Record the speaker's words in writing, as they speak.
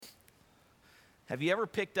Have you ever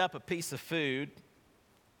picked up a piece of food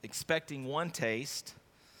expecting one taste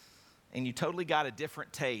and you totally got a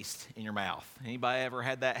different taste in your mouth? Anybody ever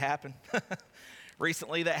had that happen?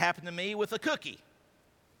 Recently that happened to me with a cookie,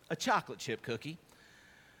 a chocolate chip cookie.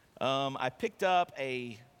 I picked up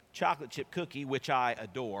a chocolate chip cookie, which I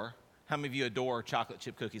adore. How many of you adore chocolate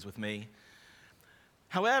chip cookies with me?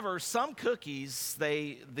 However, some cookies,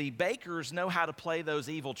 the bakers know how to play those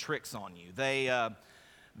evil tricks on you.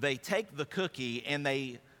 They take the cookie and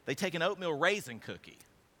they take an oatmeal raisin cookie.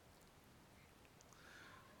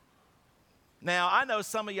 Now, I know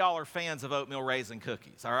some of y'all are fans of oatmeal raisin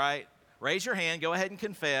cookies, all right? Raise your hand, go ahead and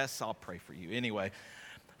confess. I'll pray for you. Anyway,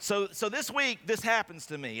 so this week, this happens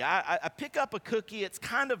to me. I pick up a cookie, it's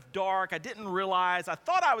kind of dark. I didn't realize, I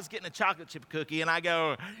thought I was getting a chocolate chip cookie, and I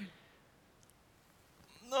go,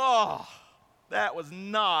 oh, that was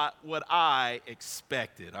not what I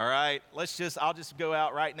expected, all right? I'll just go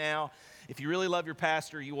out right now. If you really love your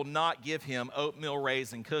pastor, you will not give him oatmeal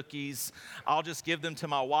raisin cookies. I'll just give them to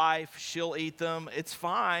my wife. She'll eat them. It's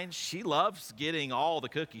fine. She loves getting all the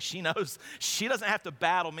cookies. She knows she doesn't have to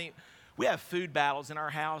battle me. We have food battles in our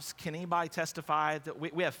house. Can anybody testify that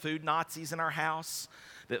we have food Nazis in our house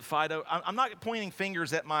that fight over? I'm not pointing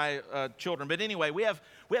fingers at my children, but anyway, we have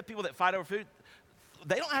people that fight over food.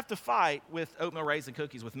 They don't have to fight with oatmeal raisin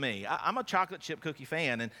cookies with me. I'm a chocolate chip cookie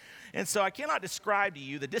fan, and so I cannot describe to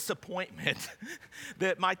you the disappointment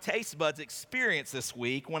that my taste buds experienced this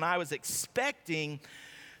week when I was expecting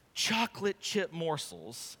chocolate chip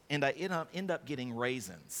morsels, and I end up getting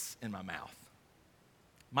raisins in my mouth.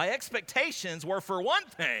 My expectations were for one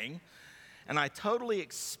thing, and I totally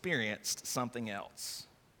experienced something else.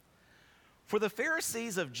 For the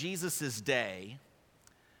Pharisees of Jesus' day,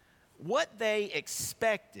 what they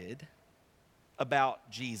expected about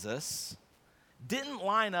Jesus didn't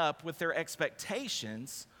line up with their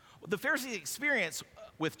expectations. The Pharisees' experience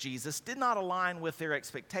with Jesus did not align with their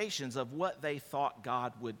expectations of what they thought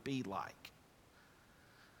God would be like.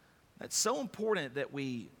 It's so important that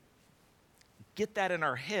we get that in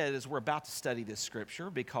our head as we're about to study this scripture,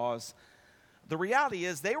 because the reality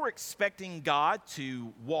is they were expecting God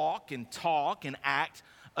to walk and talk and act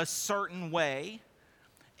a certain way.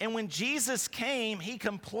 And when Jesus came, he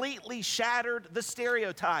completely shattered the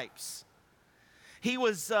stereotypes. He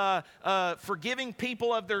was forgiving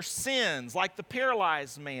people of their sins, like the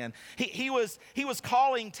paralyzed man. He was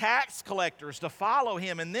calling tax collectors to follow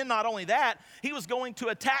him. And then not only that, he was going to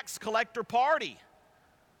a tax collector party.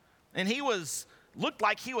 And looked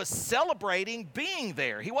like he was celebrating being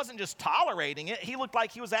there. He wasn't just tolerating it. He looked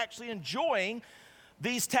like he was actually enjoying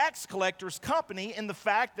these tax collectors' company, in the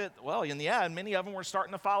fact that, well, in the end, many of them were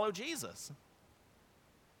starting to follow Jesus.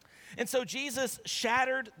 And so Jesus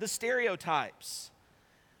shattered the stereotypes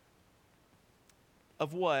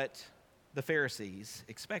of what the Pharisees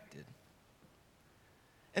expected.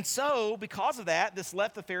 And so, because of that, this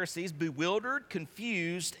left the Pharisees bewildered,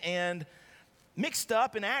 confused, and mixed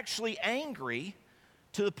up and actually angry,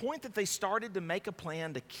 to the point that they started to make a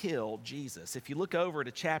plan to kill Jesus. If you look over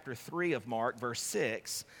to chapter 3 of Mark, verse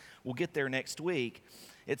 6, we'll get there next week,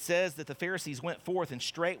 it says that the Pharisees went forth and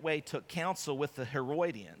straightway took counsel with the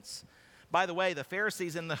Herodians. By the way, the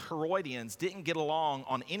Pharisees and the Herodians didn't get along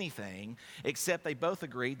on anything, except they both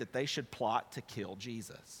agreed that they should plot to kill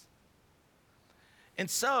Jesus. And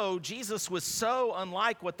so Jesus was so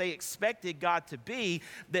unlike what they expected God to be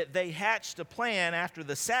that they hatched a plan after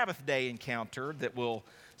the Sabbath day encounter that we'll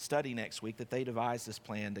study next week, that they devised this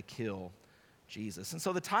plan to kill Jesus. And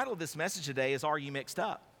so the title of this message today is, Are You Mixed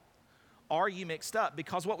Up? Are you mixed up?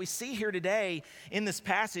 Because what we see here today in this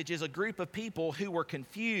passage is a group of people who were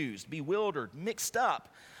confused, bewildered, mixed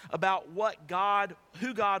up about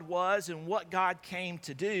who God was and what God came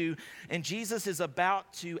to do. And Jesus is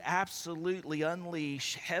about to absolutely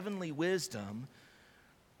unleash heavenly wisdom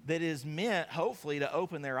that is meant, hopefully, to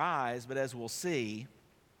open their eyes. But as we'll see,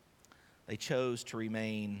 they chose to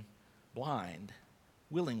remain blind,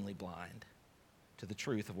 willingly blind, to the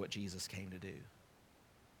truth of what Jesus came to do.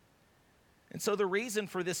 And so the reason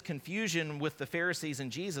for this confusion with the Pharisees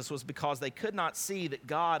and Jesus was because they could not see that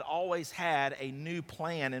God always had a new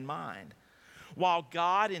plan in mind. While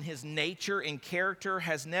God in his nature and character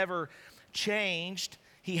has never changed,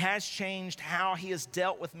 he has changed how he has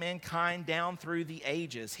dealt with mankind down through the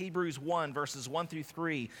ages. Hebrews 1, verses 1 through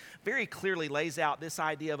 3, very clearly lays out this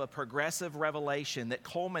idea of a progressive revelation that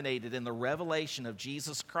culminated in the revelation of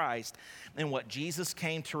Jesus Christ and what Jesus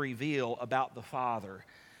came to reveal about the Father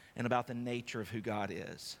and about the nature of who God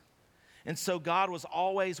is. And so God was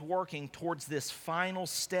always working towards this final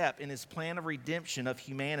step in his plan of redemption of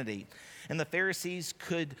humanity. And the Pharisees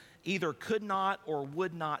could not or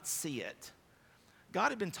would not see it. God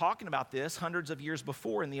had been talking about this hundreds of years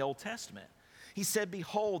before in the Old Testament. He said,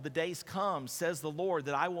 behold, the days come, says the Lord,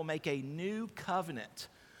 that I will make a new covenant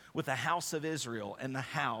with the house of Israel and the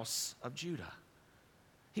house of Judah.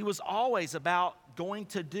 He was always about going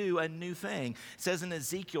to do a new thing. It says in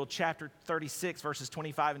Ezekiel chapter 36, verses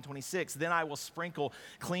 25 and 26, then I will sprinkle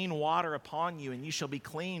clean water upon you, and you shall be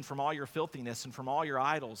clean from all your filthiness, and from all your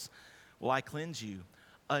idols will I cleanse you.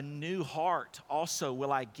 A new heart also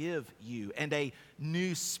will I give you, and a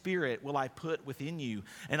new spirit will I put within you.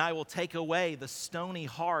 And I will take away the stony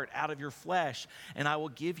heart out of your flesh, and I will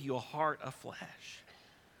give you a heart of flesh.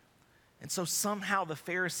 And so somehow the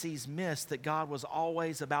Pharisees missed that God was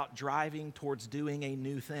always about driving towards doing a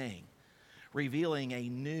new thing, revealing a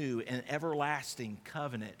new and everlasting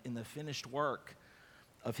covenant in the finished work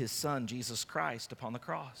of his Son, Jesus Christ, upon the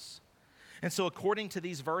cross. And so according to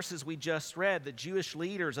these verses we just read, the Jewish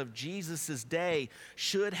leaders of Jesus' day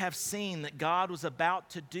should have seen that God was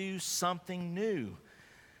about to do something new.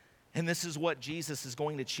 And this is what Jesus is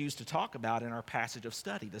going to choose to talk about in our passage of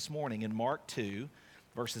study this morning in Mark 2,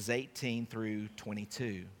 verses 18 through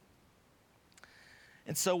 22.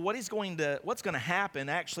 And so what's going to happen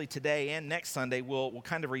actually today and next Sunday, we'll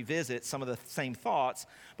kind of revisit some of the same thoughts,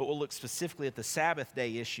 but we'll look specifically at the Sabbath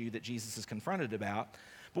day issue that Jesus is confronted about.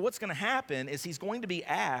 But what's going to happen is he's going to be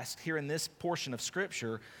asked here in this portion of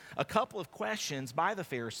Scripture a couple of questions by the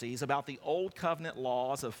Pharisees about the old covenant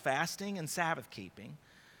laws of fasting and Sabbath keeping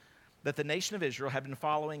that the nation of Israel had been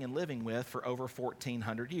following and living with for over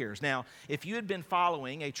 1,400 years. Now, if you had been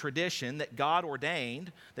following a tradition that God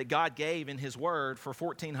ordained, that God gave in his word for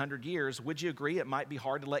 1,400 years, would you agree it might be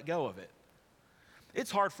hard to let go of it? It's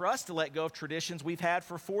hard for us to let go of traditions we've had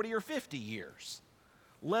for 40 or 50 years,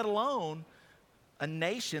 let alone a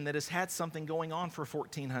nation that has had something going on for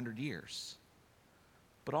 1,400 years.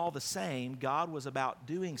 But all the same, God was about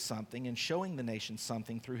doing something and showing the nation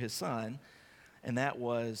something through his Son, and that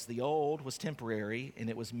was the old was temporary, and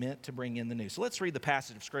it was meant to bring in the new. So let's read the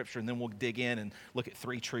passage of Scripture, and then we'll dig in and look at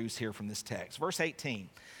three truths here from this text. Verse 18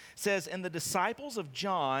 says, and the disciples of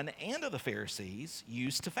John and of the Pharisees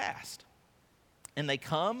used to fast. And they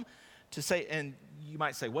come to say, and you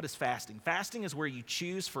might say, what is fasting? Fasting is where you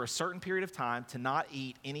choose for a certain period of time to not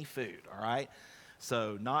eat any food, all right?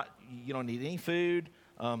 So you don't need any food.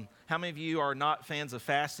 How many of you are not fans of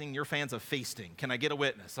fasting? You're fans of feasting. Can I get a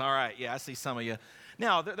witness? All right, yeah, I see some of you.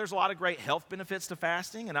 Now, there's a lot of great health benefits to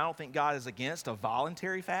fasting, and I don't think God is against a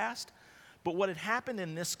voluntary fast. But what had happened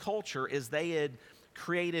in this culture is they had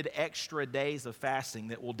created extra days of fasting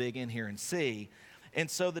that we'll dig in here and see. And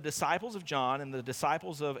so the disciples of John and the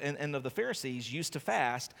disciples of the Pharisees used to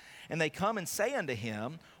fast, and they come and say unto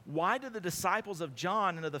him, why do the disciples of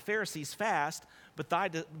John and of the Pharisees fast, but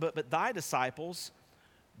thy disciples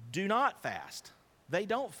do not fast? They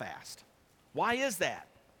don't fast. Why is that?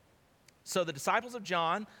 So the disciples of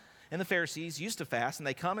John and the Pharisees used to fast, and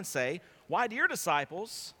they come and say, why do your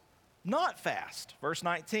disciples not fast? Verse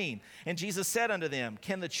 19, and Jesus said unto them,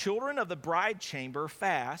 can the children of the bride chamber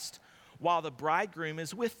fast while the bridegroom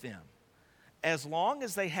is with them? As long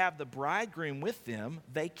as they have the bridegroom with them,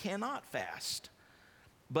 they cannot fast.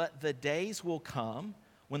 But the days will come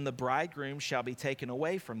when the bridegroom shall be taken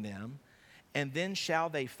away from them, and then shall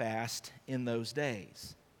they fast in those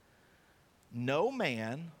days. No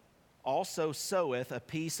man also seweth a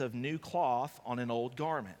piece of new cloth on an old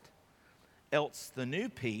garment, else the new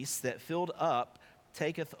piece that filled up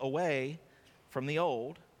taketh away from the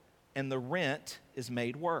old, and the rent is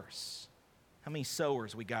made worse. How many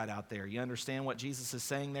sewers we got out there? You understand what Jesus is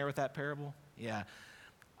saying there with that parable? Yeah.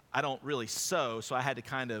 I don't really sew, so I had to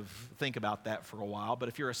kind of think about that for a while. But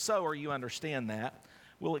if you're a sewer, you understand that.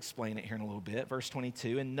 We'll explain it here in a little bit. Verse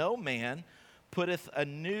 22, and no man putteth a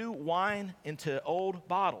new wine into old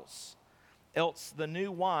bottles, else the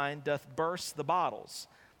new wine doth burst the bottles,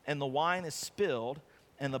 and the wine is spilled,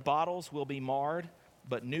 and the bottles will be marred,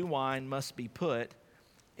 but new wine must be put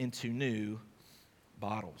into new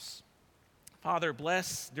bottles. Father,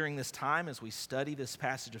 bless during this time as we study this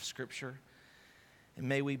passage of Scripture, and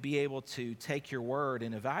may we be able to take your word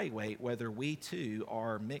and evaluate whether we too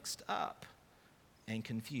are mixed up and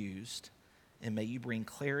confused, and may you bring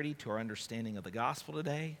clarity to our understanding of the gospel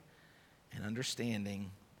today and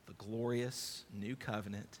understanding the glorious new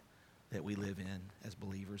covenant that we live in as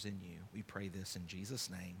believers in you. We pray this in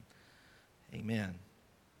Jesus' name. Amen.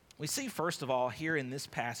 We see first of all here in this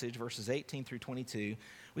passage, verses 18 through 22,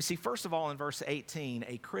 we see first of all in verse 18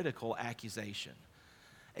 a critical accusation.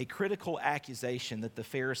 A critical accusation that the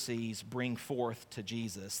Pharisees bring forth to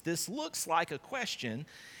Jesus. This looks like a question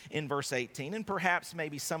in verse 18, and perhaps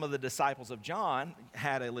maybe some of the disciples of John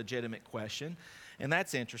had a legitimate question. And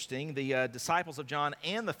that's interesting. The disciples of John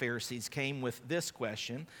and the Pharisees came with this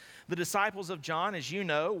question. The disciples of John, as you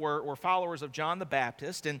know, were followers of John the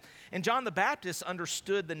Baptist. And John the Baptist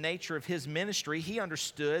understood the nature of his ministry. He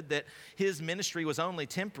understood that his ministry was only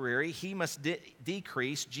temporary. He must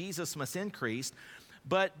decrease. Jesus must increase.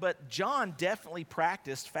 But John definitely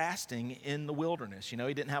practiced fasting in the wilderness. You know,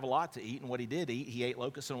 he didn't have a lot to eat, and what he did eat, he ate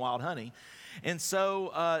locusts and wild honey. And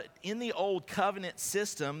so in the old covenant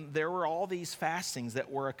system, there were all these fastings that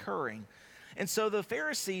were occurring. And so the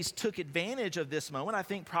Pharisees took advantage of this moment. I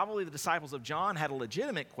think probably the disciples of John had a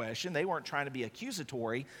legitimate question. They weren't trying to be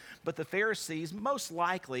accusatory, but the Pharisees most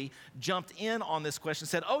likely jumped in on this question and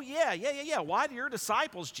said, oh, yeah. Why do your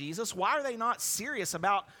disciples, Jesus, why are they not serious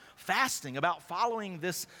about fasting, about following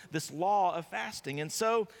this law of fasting? And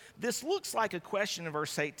so this looks like a question in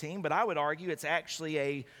verse 18, but I would argue it's actually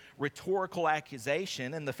a rhetorical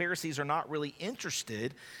accusation, and the Pharisees are not really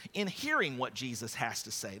interested in hearing what Jesus has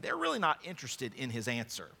to say. They're really not interested in his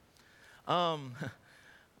answer.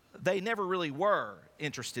 They never really were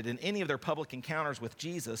interested in any of their public encounters with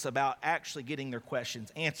Jesus about actually getting their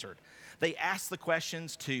questions answered. They asked the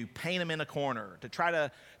questions to paint him in a corner, to try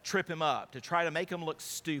to trip him up, to try to make him look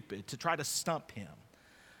stupid, to try to stump him.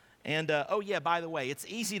 And by the way, it's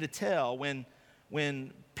easy to tell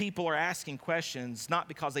when people are asking questions not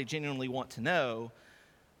because they genuinely want to know,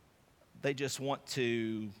 they just want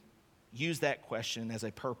to use that question as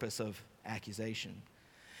a purpose of accusation.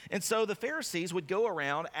 And so the Pharisees would go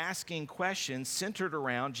around asking questions centered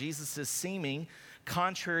around Jesus' seeming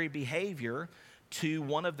contrary behavior to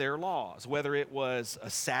one of their laws, whether it was a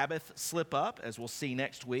Sabbath slip-up, as we'll see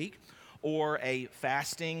next week, or a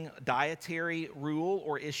fasting dietary rule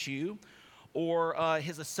or issue, or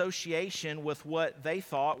his association with what they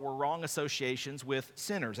thought were wrong associations with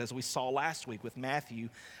sinners, as we saw last week with Matthew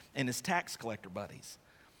and his tax collector buddies.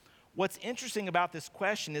 What's interesting about this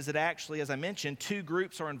question is that actually, as I mentioned, two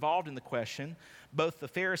groups are involved in the question, both the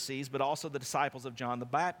Pharisees, but also the disciples of John the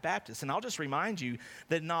Baptist. And I'll just remind you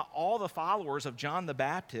that not all the followers of John the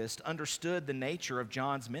Baptist understood the nature of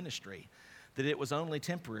John's ministry, that it was only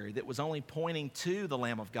temporary, that it was only pointing to the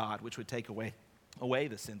Lamb of God, which would take away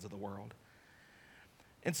the sins of the world.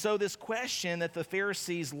 And so this question that the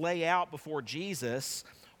Pharisees lay out before Jesus,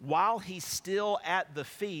 while he's still at the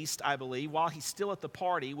feast, I believe, while he's still at the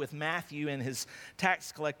party with Matthew and his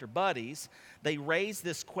tax collector buddies, they raise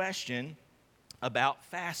this question about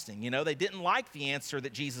fasting. You know, they didn't like the answer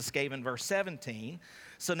that Jesus gave in verse 17,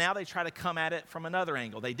 so now they try to come at it from another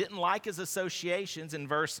angle. They didn't like his associations in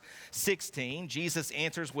verse 16. Jesus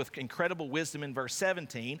answers with incredible wisdom in verse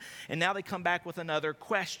 17, and now they come back with another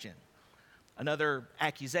question, another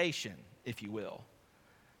accusation, if you will.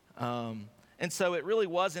 And so it really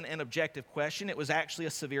wasn't an objective question. It was actually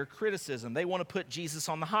a severe criticism. They want to put Jesus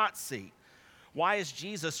on the hot seat. Why is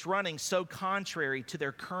Jesus running so contrary to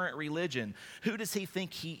their current religion? Who does he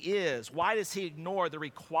think he is? Why does he ignore the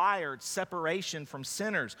required separation from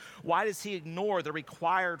sinners? Why does he ignore the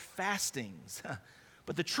required fastings?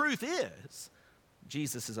 But the truth is,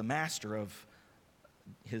 Jesus is a master of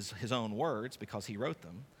his own words because he wrote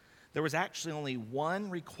them. There was actually only one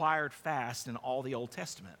required fast in all the Old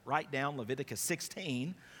Testament. Write down Leviticus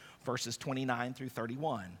 16, verses 29 through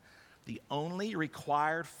 31. The only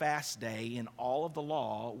required fast day in all of the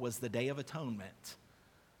law was the Day of Atonement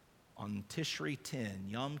on Tishri 10,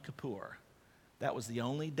 Yom Kippur. That was the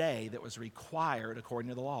only day that was required, according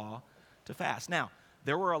to the law, to fast. Now,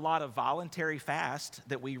 there were a lot of voluntary fasts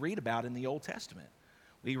that we read about in the Old Testament.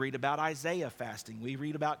 We read about Isaiah fasting. We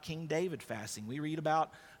read about King David fasting. We read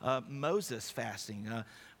about Moses fasting.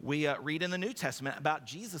 We read in the New Testament about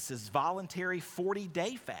Jesus' voluntary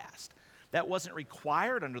 40-day fast. That wasn't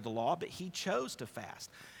required under the law, but he chose to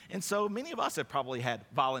fast. And so many of us have probably had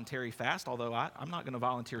voluntary fast, although I'm not going to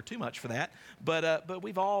volunteer too much for that. But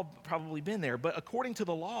we've all probably been there. But according to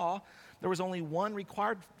the law, there was only one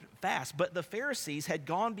required fast. But the Pharisees had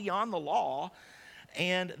gone beyond the law,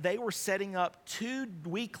 and they were setting up 2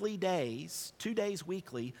 days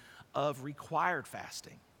weekly of required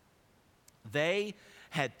fasting. They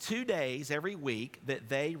had 2 days every week that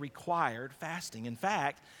they required fasting. In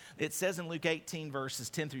fact, it says in Luke 18, verses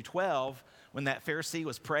 10 through 12, when that Pharisee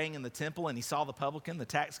was praying in the temple and he saw the publican, the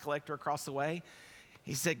tax collector across the way,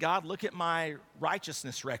 he said, God, look at my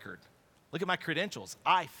righteousness record. Look at my credentials.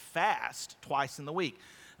 I fast twice in the week.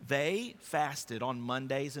 They fasted on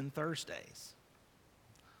Mondays and Thursdays.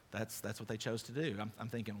 That's what they chose to do. I'm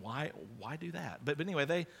thinking, why do that? But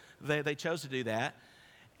anyway, they chose to do that.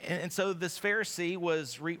 And so this Pharisee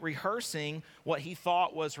was rehearsing what he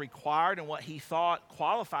thought was required and what he thought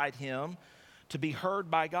qualified him to be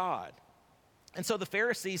heard by God. And so the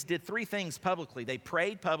Pharisees did three things publicly. They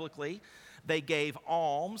prayed publicly, they gave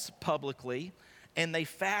alms publicly, and they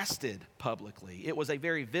fasted publicly. It was a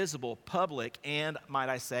very visible, public, and, might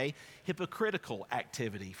I say, hypocritical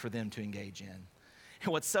activity for them to engage in.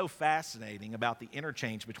 And what's so fascinating about the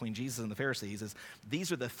interchange between Jesus and the Pharisees is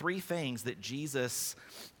these are the three things that Jesus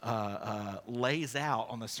lays out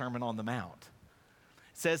on the Sermon on the Mount.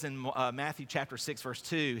 It says in Matthew chapter 6, verse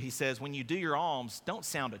 2, he says, when you do your alms, don't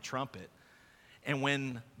sound a trumpet. And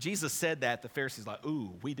when Jesus said that, the Pharisees were like,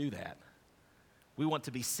 ooh, we do that. We want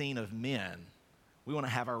to be seen of men. We want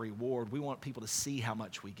to have our reward. We want people to see how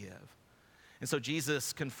much we give. And so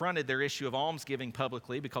Jesus confronted their issue of almsgiving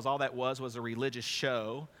publicly because all that was a religious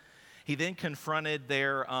show. He then confronted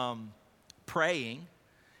their praying.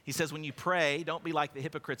 He says, when you pray, don't be like the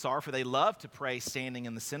hypocrites are, for they love to pray standing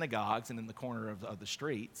in the synagogues and in the corner of the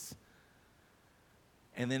streets.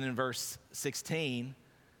 And then in verse 16,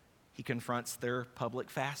 he confronts their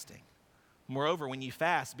public fasting. Moreover, when you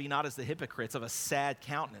fast, be not as the hypocrites of a sad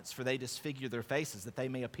countenance, for they disfigure their faces, that they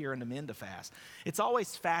may appear unto men to fast. It's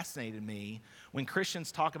always fascinated me when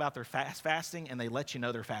Christians talk about their fasting and they let you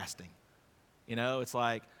know they're fasting. You know, it's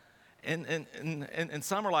like, and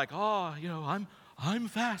some are like, oh, you know, I'm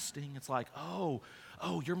fasting. It's like, oh,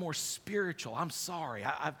 you're more spiritual. I'm sorry,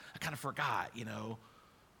 I kind of forgot.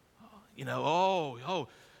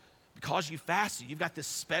 Because you fasted, you've got this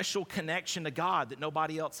special connection to God that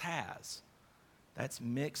nobody else has. That's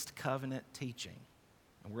mixed covenant teaching.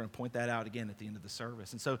 And we're going to point that out again at the end of the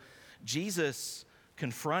service. And so Jesus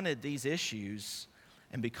confronted these issues,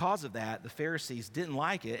 and because of that, the Pharisees didn't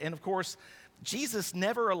like it. And of course, Jesus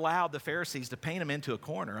never allowed the Pharisees to paint him into a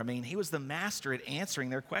corner. I mean, he was the master at answering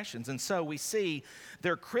their questions. And so we see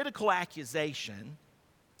their critical accusation.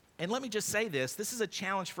 And let me just say this is a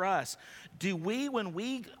challenge for us. Do we, when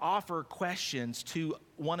we offer questions to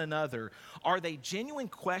one another, are they genuine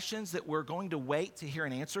questions that we're going to wait to hear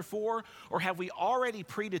an answer for? Or have we already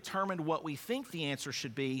predetermined what we think the answer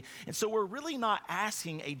should be? And so we're really not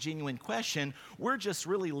asking a genuine question. We're just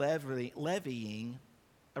really levying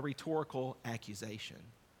a rhetorical accusation.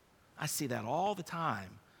 I see that all the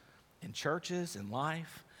time in churches, in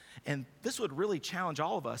life. And this would really challenge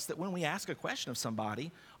all of us that when we ask a question of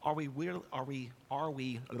somebody, are we really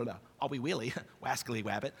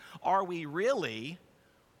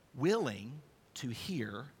willing to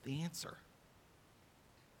hear the answer?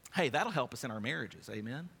 Hey, that'll help us in our marriages,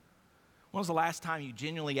 amen? When was the last time you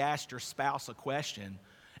genuinely asked your spouse a question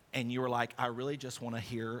and you were like, I really just want to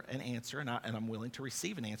hear an answer and I'm willing to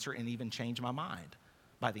receive an answer and even change my mind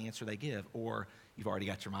by the answer they give, or you've already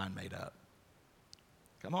got your mind made up?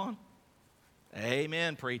 Come on.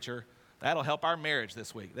 Amen, preacher. That'll help our marriage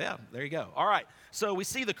this week. Yeah, there you go. All right, so we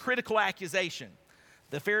see the critical accusation.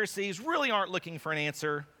 The Pharisees really aren't looking for an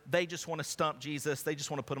answer. They just want to stump Jesus. They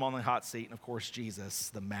just want to put him on the hot seat. And of course, Jesus,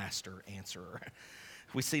 the master answerer.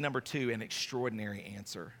 We see number 2, an extraordinary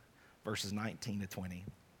answer, verses 19 to 20.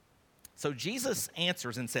 So Jesus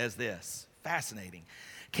answers and says this, fascinating.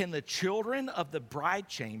 Can the children of the bride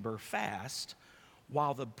chamber fast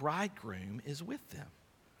while the bridegroom is with them?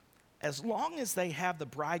 As long as they have the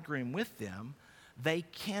bridegroom with them, they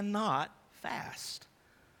cannot fast.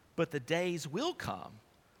 But the days will come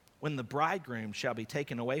when the bridegroom shall be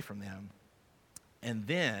taken away from them, and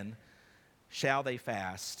then shall they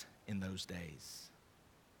fast in those days.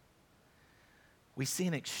 We see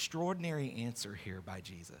an extraordinary answer here by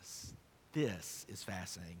Jesus. This is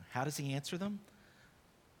fascinating. How does he answer them?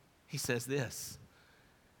 He says this.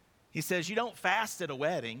 He says, you don't fast at a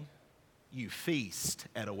wedding, you feast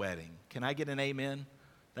at a wedding. Can I get an amen?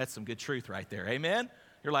 That's some good truth right there. Amen?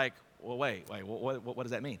 You're like, well, wait, what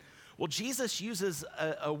does that mean? Well, Jesus uses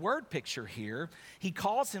a word picture here. He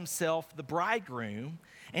calls himself the bridegroom,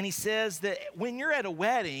 and he says that when you're at a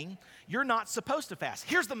wedding, you're not supposed to fast.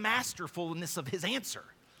 Here's the masterfulness of his answer.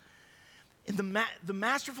 And the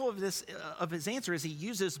masterfulness of his answer is he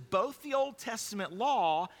uses both the Old Testament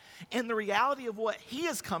law and the reality of what he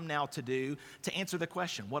has come now to do to answer the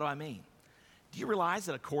question, what do I mean? Do you realize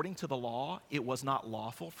that according to the law, it was not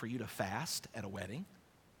lawful for you to fast at a wedding?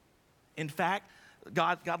 In fact,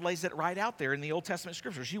 God lays it right out there in the Old Testament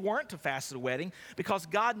scriptures. You weren't to fast at a wedding because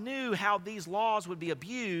God knew how these laws would be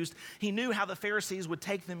abused. He knew how the Pharisees would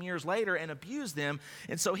take them years later and abuse them.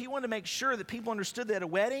 And so he wanted to make sure that people understood that at a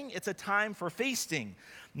wedding, it's a time for feasting,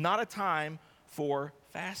 not a time for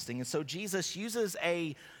fasting. And so Jesus uses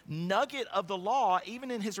a nugget of the law,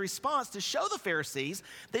 even in his response, to show the Pharisees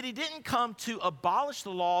that he didn't come to abolish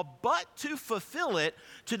the law, but to fulfill it,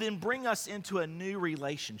 to then bring us into a new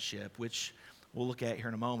relationship, which we'll look at here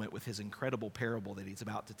in a moment with his incredible parable that he's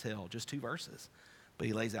about to tell, just 2 verses. But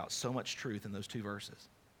he lays out so much truth in those 2 verses.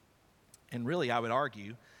 And really, I would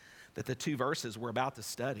argue that the 2 verses we're about to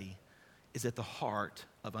study is at the heart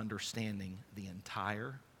of understanding the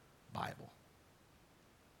entire Bible.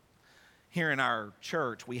 Here in our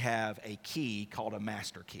church, we have a key called a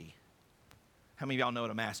master key. How many of y'all know what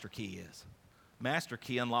a master key is? Master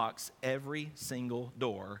key unlocks every single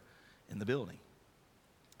door in the building.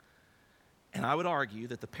 And I would argue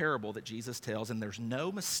that the parable that Jesus tells, and there's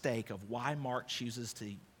no mistake of why Mark chooses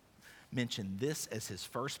to mention this as his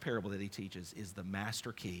first parable that he teaches, is the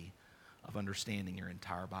master key of understanding your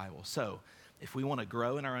entire Bible. So, if we want to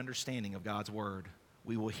grow in our understanding of God's word,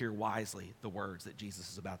 we will hear wisely the words that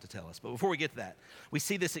Jesus is about to tell us. But before we get to that, we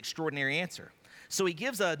see this extraordinary answer. So he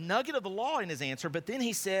gives a nugget of the law in his answer, but then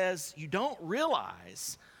he says, you don't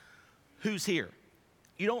realize who's here.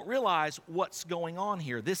 You don't realize what's going on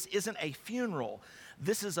here. This isn't a funeral.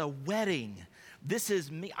 This is a wedding. This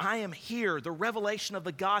is me. I am here. The revelation of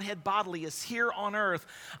the Godhead bodily is here on earth.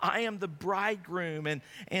 I am the bridegroom, and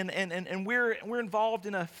we're involved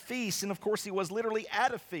in a feast. And of course, he was literally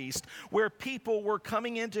at a feast where people were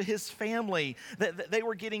coming into his family. They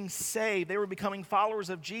were getting saved. They were becoming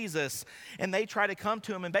followers of Jesus. And they try to come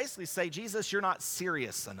to him and basically say, Jesus, you're not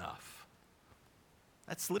serious enough.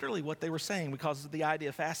 That's literally what they were saying, because the idea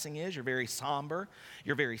of fasting is you're very somber,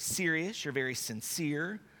 you're very serious, you're very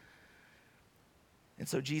sincere. And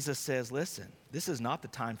so Jesus says, listen, this is not the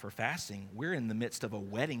time for fasting. We're in the midst of a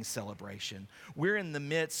wedding celebration. We're in the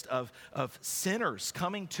midst of sinners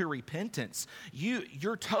coming to repentance.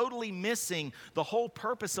 You're totally missing the whole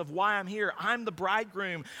purpose of why I'm here. I'm the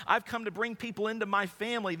bridegroom. I've come to bring people into my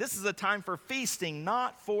family. This is a time for feasting,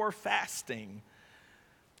 not for fasting.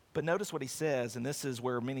 But notice what he says, and this is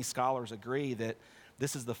where many scholars agree that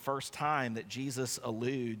this is the first time that Jesus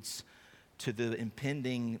alludes to the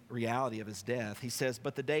impending reality of his death. He says,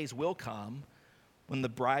 but the days will come when the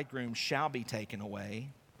bridegroom shall be taken away.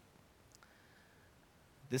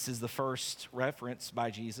 This is the first reference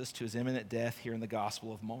by Jesus to his imminent death here in the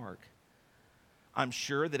Gospel of Mark. I'm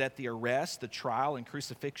sure that at the arrest, the trial, and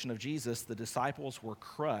crucifixion of Jesus, the disciples were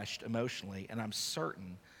crushed emotionally, and I'm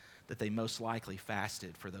certain that they most likely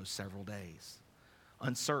fasted for those several days,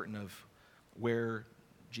 uncertain of where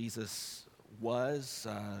Jesus was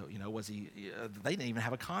he, they didn't even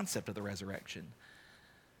have a concept of the resurrection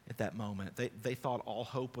at that moment. They thought all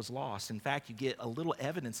hope was lost. In fact, you get a little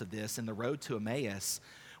evidence of this in the road to Emmaus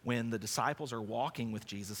when the disciples are walking with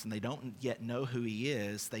Jesus and they don't yet know who he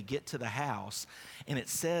is. They get to the house, and it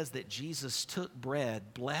says that Jesus took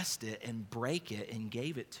bread, blessed it, and brake it, and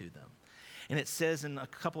gave it to them. And it says in a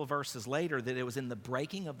couple of verses later that it was in the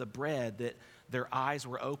breaking of the bread that their eyes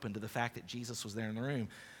were opened to the fact that Jesus was there in the room.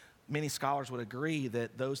 Many scholars would agree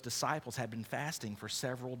that those disciples had been fasting for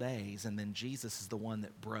several days, and then Jesus is the one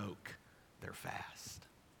that broke their fast.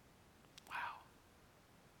 Wow.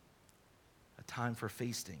 A time for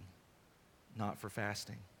feasting, not for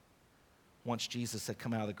fasting. Once Jesus had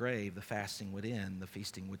come out of the grave, the fasting would end, the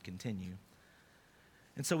feasting would continue.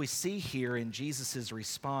 And so we see here in Jesus'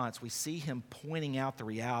 response, we see him pointing out the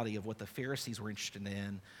reality of what the Pharisees were interested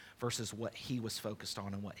in versus what he was focused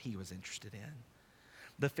on and what he was interested in.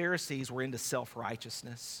 The Pharisees were into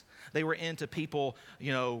self-righteousness. They were into people,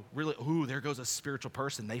 really, there goes a spiritual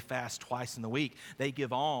person. They fast twice in the week. They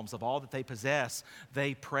give alms of all that they possess.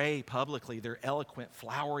 They pray publicly. They're eloquent,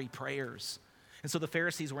 flowery prayers. And so the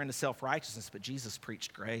Pharisees were into self-righteousness, but Jesus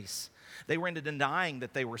preached grace. They were into denying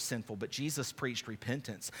that they were sinful, but Jesus preached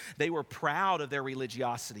repentance. They were proud of their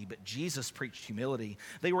religiosity, but Jesus preached humility.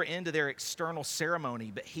 They were into their external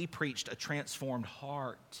ceremony, but he preached a transformed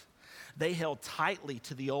heart. They held tightly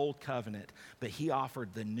to the old covenant, but he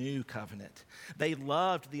offered the new covenant. They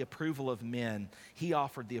loved the approval of men. He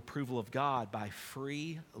offered the approval of God by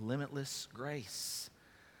free, limitless grace.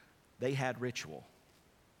 They had ritual.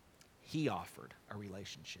 He offered a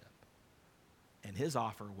relationship. And his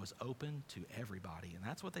offer was open to everybody, and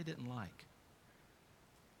that's what they didn't like.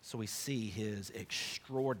 So we see his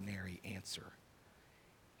extraordinary answer.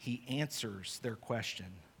 He answers their question,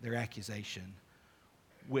 their accusation,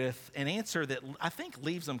 with an answer that I think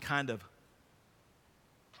leaves them kind of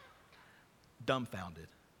dumbfounded.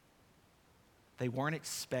 They weren't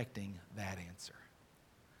expecting that answer.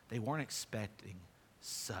 They weren't expecting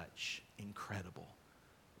such incredible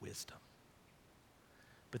wisdom.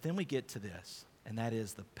 But then we get to this, and that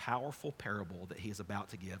is the powerful parable that he is about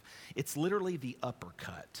to give. It's literally the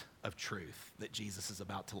uppercut of truth that Jesus is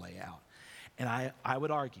about to lay out. And I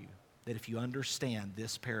would argue that if you understand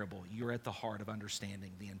this parable, you're at the heart of understanding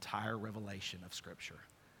the entire revelation of Scripture.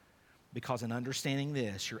 Because in understanding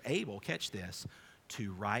this, you're able, catch this,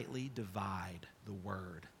 to rightly divide the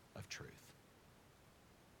word of truth.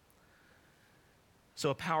 So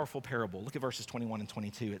a powerful parable. Look at verses 21 and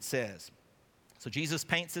 22. It says, so Jesus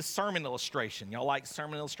paints this sermon illustration. Y'all like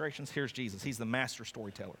sermon illustrations? Here's Jesus. He's the master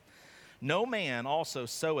storyteller. No man also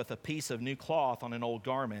seweth a piece of new cloth on an old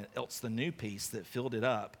garment, else the new piece that filled it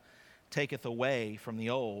up taketh away from the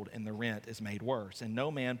old, and the rent is made worse. And no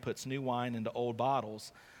man puts new wine into old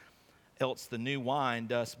bottles, else the new wine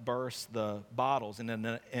doth burst the bottles.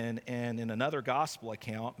 And in another gospel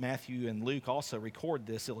account, Matthew and Luke also record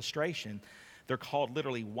this illustration. They're called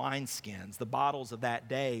literally wineskins. The bottles of that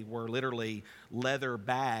day were literally leather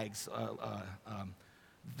bags.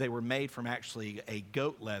 They were made from actually a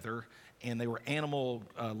goat leather, and they were animal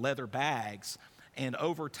leather bags. And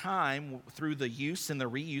over time, through the use and the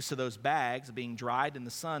reuse of those bags being dried in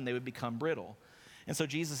the sun, they would become brittle. And so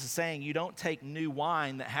Jesus is saying, you don't take new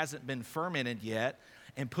wine that hasn't been fermented yet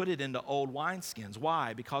and put it into old wineskins.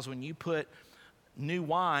 Why? Because when you put new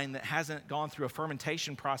wine that hasn't gone through a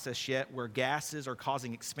fermentation process yet where gases are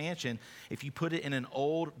causing expansion, if you put it in an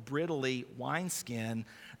old brittly wineskin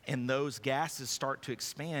and those gases start to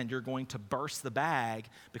expand, you're going to burst the bag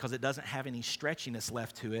because it doesn't have any stretchiness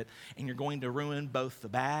left to it, and you're going to ruin both the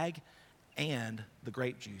bag and the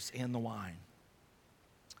grape juice and the wine.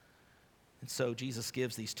 And so Jesus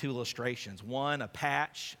gives these two illustrations. One, a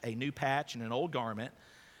new patch in an old garment,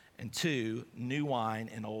 and two, new wine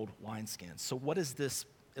in old wineskins. So what does this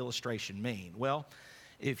illustration mean? Well,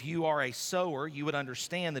 if you are a sewer, you would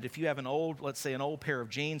understand that if you have let's say an old pair of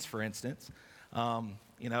jeans, for instance.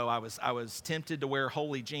 I was tempted to wear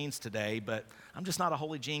Holy jeans today, but I'm just not a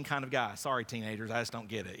Holy jean kind of guy. Sorry, teenagers, I just don't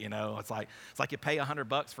get it. It's like you pay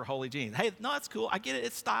 $100 for Holy jeans. Hey, no, that's cool. I get it.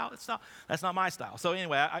 It's style. That's not my style. So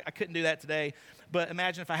anyway, I couldn't do that today. But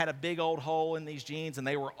imagine if I had a big old hole in these jeans and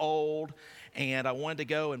they were old, and I wanted to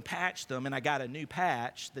go and patch them, and I got a new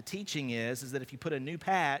patch. The teaching is that if you put a new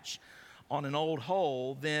patch on an old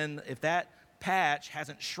hole, then if that patch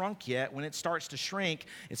hasn't shrunk yet, when it starts to shrink,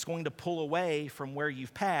 it's going to pull away from where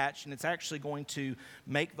you've patched, and it's actually going to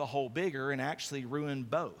make the hole bigger and actually ruin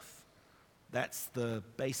both. That's the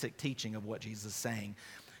basic teaching of what Jesus is saying.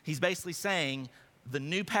 He's basically saying the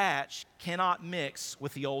new patch cannot mix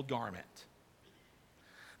with the old garment.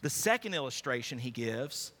 The second illustration he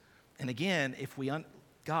gives, and again,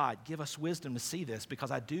 God, give us wisdom to see this, because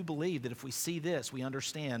I do believe that if we see this, we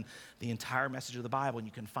understand the entire message of the Bible, and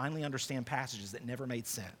you can finally understand passages that never made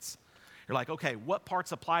sense. You're like, okay, what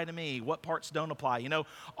parts apply to me? What parts don't apply?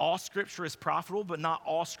 All Scripture is profitable, but not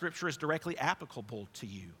all Scripture is directly applicable to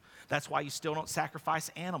you. That's why you still don't sacrifice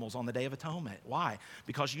animals on the Day of Atonement. Why?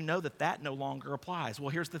 Because you know that no longer applies. Well,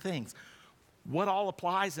 here's the things. What all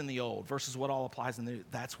applies in the old versus what all applies in the new,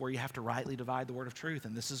 that's where you have to rightly divide the word of truth.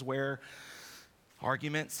 And this is where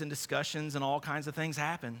arguments and discussions and all kinds of things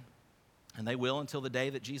happen. And they will until the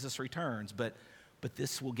day that Jesus returns. But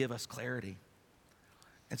this will give us clarity.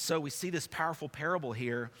 And so we see this powerful parable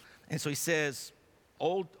here. And so he says,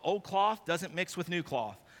 old cloth doesn't mix with new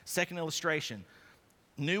cloth. Second illustration,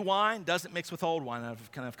 new wine doesn't mix with old wine.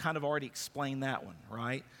 I've kind of already explained that one,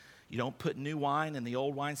 right? You don't put new wine in the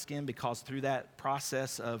old wineskin, because through that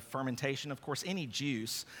process of fermentation, of course, any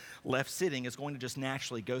juice left sitting is going to just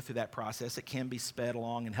naturally go through that process. It can be sped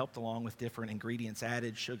along and helped along with different ingredients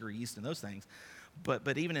added, sugar, yeast, and those things.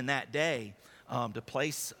 But even in that day, to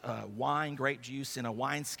place wine, grape juice in a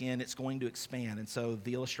wineskin, it's going to expand. And so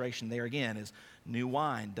the illustration there again is new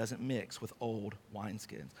wine doesn't mix with old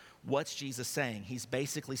wineskins. What's Jesus saying? He's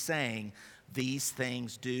basically saying these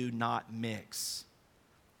things do not mix.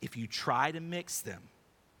 If you try to mix them,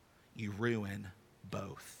 you ruin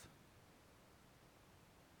both.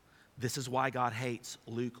 This is why God hates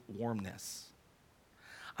lukewarmness.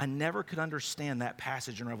 I never could understand that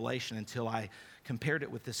passage in Revelation until I compared it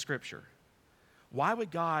with this scripture. Why would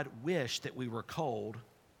God wish that we were cold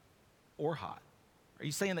or hot? Are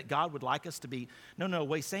you saying that God would like us to be? No,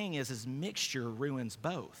 what he's saying is mixture ruins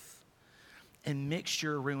both. And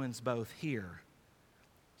mixture ruins both here.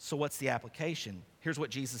 So what's the application? Here's what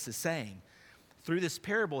Jesus is saying. Through this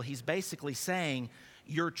parable, he's basically saying,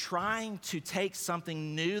 you're trying to take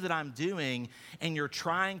something new that I'm doing, and you're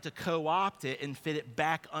trying to co-opt it and fit it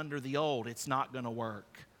back under the old. It's not going to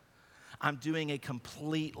work. I'm doing a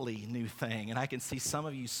completely new thing. And I can see some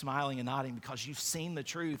of you smiling and nodding because you've seen the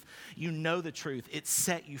truth. You know the truth. It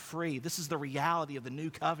set you free. This is the reality of the new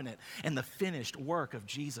covenant and the finished work of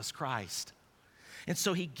Jesus Christ. And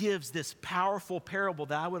so he gives this powerful parable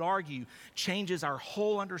that I would argue changes our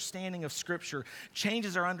whole understanding of Scripture,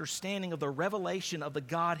 changes our understanding of the revelation of the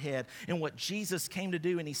Godhead and what Jesus came to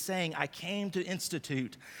do. And he's saying, I came to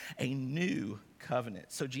institute a new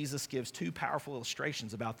covenant. So Jesus gives two powerful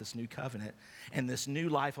illustrations about this new covenant and this new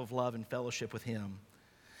life of love and fellowship with him.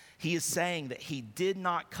 He is saying that he did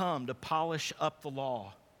not come to polish up the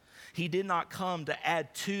law. He did not come to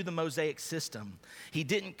add to the Mosaic system. He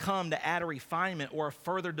didn't come to add a refinement or a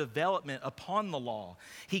further development upon the law.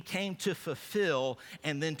 He came to fulfill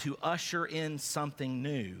and then to usher in something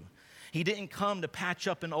new. He didn't come to patch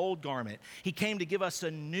up an old garment. He came to give us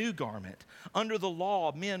a new garment. Under the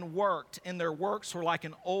law, men worked, and their works were like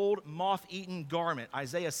an old moth-eaten garment.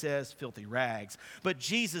 Isaiah says, filthy rags. But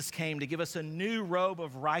Jesus came to give us a new robe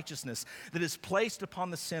of righteousness that is placed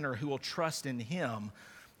upon the sinner who will trust in him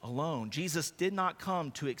alone. Jesus did not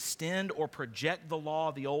come to extend or project the law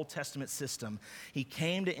of the Old Testament system. He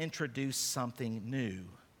came to introduce something new.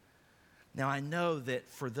 Now, I know that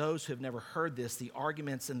for those who have never heard this, the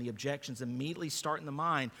arguments and the objections immediately start in the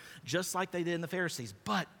mind, just like they did in the Pharisees.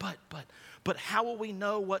 But how will we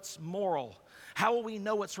know what's moral? How will we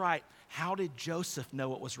know what's right? How did Joseph know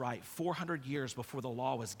what was right 400 years before the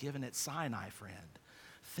law was given at Sinai, friend?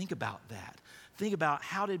 Think about that. Think about,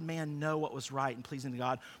 how did man know what was right and pleasing to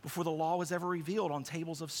God before the law was ever revealed on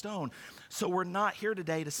tables of stone? So we're not here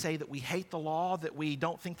today to say that we hate the law, that we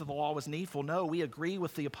don't think that the law was needful. No, we agree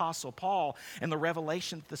with the Apostle Paul and the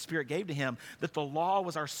revelation that the Spirit gave to him, that the law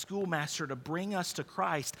was our schoolmaster to bring us to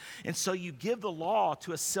Christ. And so you give the law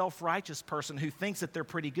to a self-righteous person who thinks that they're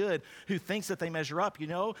pretty good, who thinks that they measure up. Do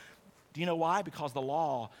you know why? Because the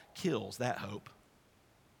law kills that hope.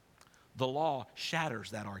 The law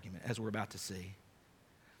shatters that argument, as we're about to see.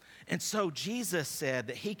 And so Jesus said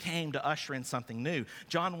that he came to usher in something new.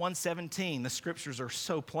 John 1:17, the scriptures are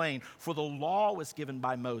so plain. For the law was given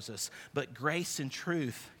by Moses, but grace and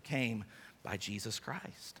truth came by Jesus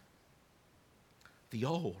Christ. The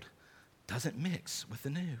old doesn't mix with the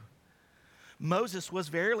new. Moses was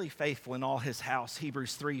verily faithful in all his house,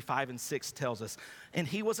 Hebrews 3:5-6 tells us. And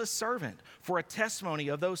he was a servant for a testimony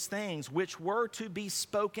of those things which were to be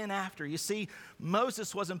spoken after. You see,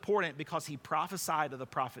 Moses was important because he prophesied of the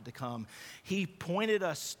prophet to come. He pointed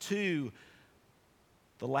us to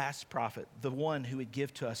the last prophet, the one who would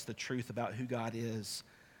give to us the truth about who God is.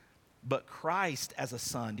 But Christ as a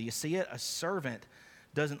son, do you see it? A servant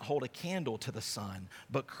doesn't hold a candle to the sun,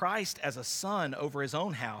 but Christ as a son over his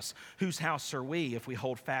own house. Whose house are we if we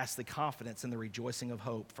hold fast the confidence and the rejoicing of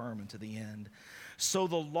hope firm unto the end? So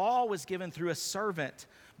the law was given through a servant,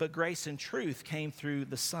 but grace and truth came through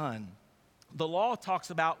the Son. The law talks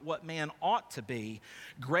about what man ought to be.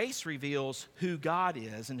 Grace reveals who God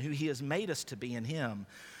is and who he has made us to be in him.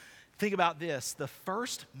 Think about this. The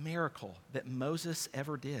first miracle that Moses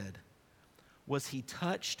ever did was he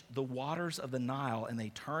touched the waters of the Nile and they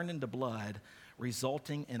turned into blood,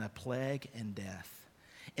 resulting in a plague and death.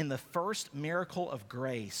 In the first miracle of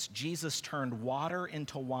grace, Jesus turned water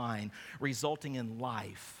into wine, resulting in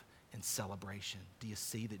life and celebration. Do you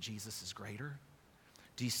see that Jesus is greater?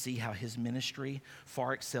 Do you see how his ministry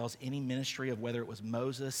far excels any ministry of whether it was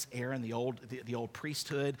Moses, Aaron, the old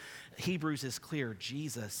priesthood? Hebrews is clear.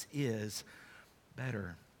 Jesus is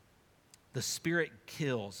better. The Spirit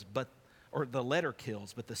kills, the letter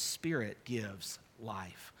kills, but the Spirit gives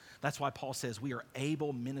life. That's why Paul says we are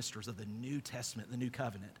able ministers of the New Testament, the New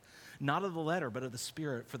Covenant. Not of the letter, but of the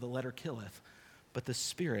Spirit, for the letter killeth, but the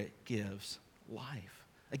Spirit gives life.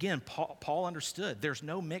 Again, Paul understood there's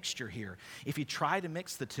no mixture here. If you try to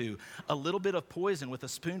mix the two, a little bit of poison with a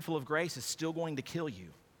spoonful of grace is still going to kill you.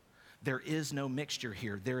 There is no mixture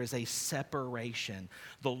here. There is a separation.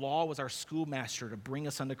 The law was our schoolmaster to bring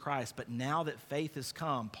us unto Christ, but now that faith has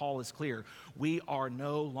come, Paul is clear, we are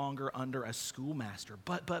no longer under a schoolmaster.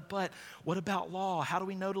 But, what about law? How do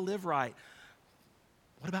we know to live right?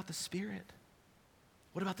 What about the Spirit?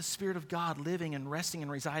 What about the Spirit of God living and resting and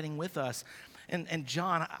residing with us? And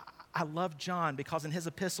John, I love John because in his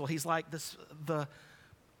epistle, he's like this,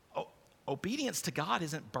 obedience to God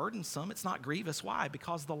isn't burdensome. It's not grievous. Why?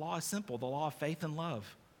 Because the law is simple, the law of faith and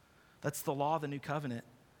love. That's the law of the new covenant.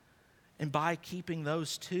 And by keeping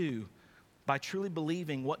those two, by truly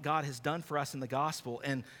believing what God has done for us in the gospel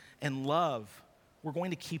and love, we're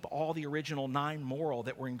going to keep all the original 9 moral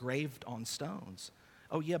that were engraved on stones.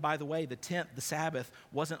 Oh yeah, by the way, the 10th, the Sabbath,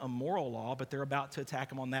 wasn't a moral law, but they're about to attack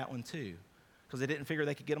him on that one too. Because they didn't figure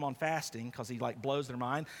they could get him on fasting because he blows their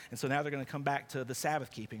mind. And so now they're going to come back to the Sabbath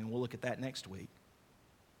keeping, and we'll look at that next week.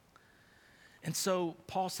 And so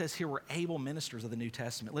Paul says here we're able ministers of the New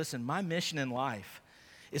Testament. Listen, my mission in life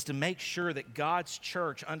is to make sure that God's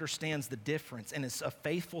church understands the difference and is a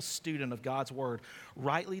faithful student of God's word,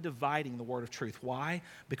 rightly dividing the word of truth. Why?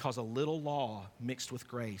 Because a little law mixed with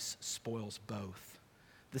grace spoils both.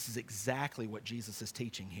 This is exactly what Jesus is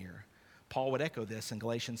teaching here. Paul would echo this in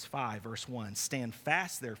Galatians 5, verse 1. Stand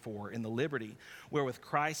fast, therefore, in the liberty wherewith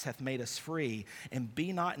Christ hath made us free, and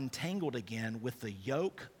be not entangled again with the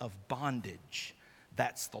yoke of bondage.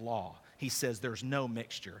 That's the law. He says there's no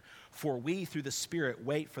mixture. For we, through the Spirit,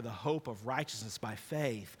 wait for the hope of righteousness by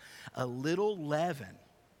faith. A little leaven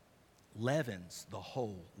leavens the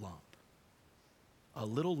whole lump. A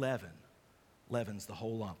little leaven leavens the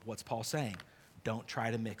whole lump. What's Paul saying? Don't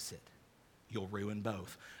try to mix it. You'll ruin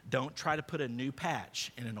both. Don't try to put a new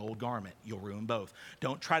patch in an old garment. You'll ruin both.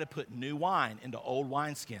 Don't try to put new wine into old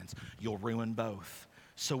wineskins. You'll ruin both.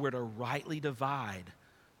 So we're to rightly divide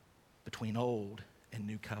between old and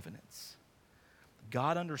new covenants.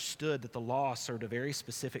 God understood that the law served a very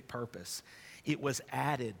specific purpose. It was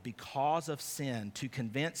added because of sin to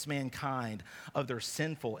convince mankind of their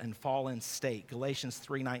sinful and fallen state. Galatians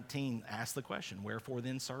 3:19 asks the question, wherefore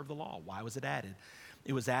then serve the law? Why was it added?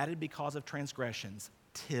 It was added because of transgressions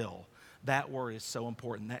till. That word is so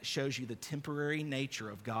important. That shows you the temporary nature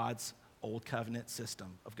of God's old covenant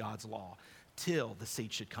system, of God's law, till the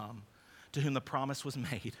seed should come, to whom the promise was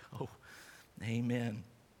made. Oh, amen.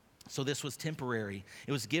 So this was temporary.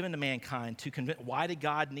 It was given to mankind to convince. Why did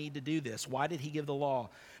God need to do this? Why did he give the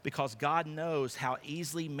law? Because God knows how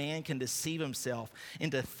easily man can deceive himself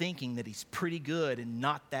into thinking that he's pretty good and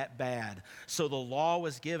not that bad. So the law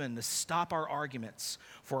was given to stop our arguments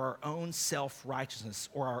for our own self-righteousness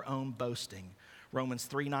or our own boasting. Romans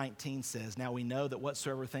 3:19 says, now we know that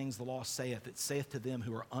whatsoever things the law saith, it saith to them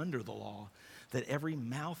who are under the law, that every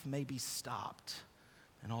mouth may be stopped,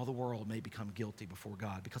 and all the world may become guilty before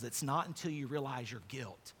God. Because it's not until you realize your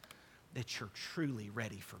guilt that you're truly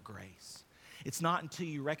ready for grace. It's not until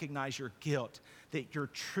you recognize your guilt that you're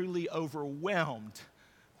truly overwhelmed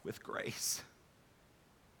with grace.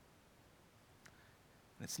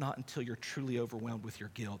 And it's not until you're truly overwhelmed with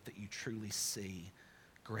your guilt that you truly see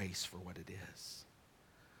grace for what it is.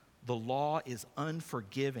 The law is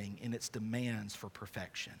unforgiving in its demands for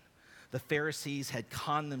perfection. The Pharisees had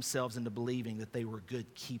conned themselves into believing that they were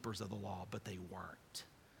good keepers of the law, but they weren't.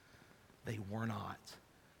 They were not.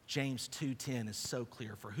 James 2:10 is so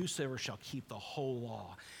clear. For whosoever shall keep the whole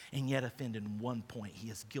law and yet offend in one point, he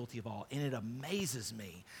is guilty of all. And it amazes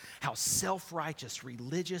me how self-righteous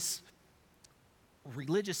religious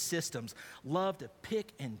systems love to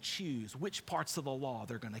pick and choose which parts of the law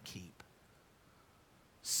they're going to keep.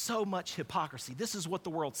 So much hypocrisy. This is what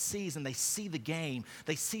the world sees, and they see the game.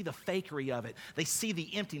 They see the fakery of it. They see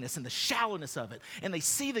the emptiness and the shallowness of it. And they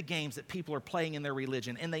see the games that people are playing in their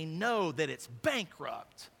religion, and they know that it's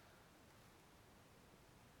bankrupt.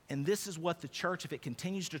 And this is what the church, if it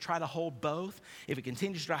continues to try to hold both, if it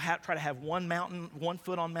continues to try to have one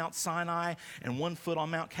foot on Mount Sinai and one foot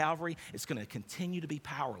on Mount Calvary, it's going to continue to be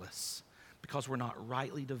powerless. Because we're not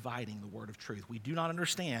rightly dividing the word of truth. We do not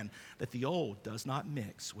understand that the old does not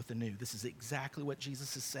mix with the new. This is exactly what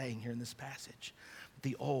Jesus is saying here in this passage.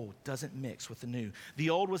 The old doesn't mix with the new. The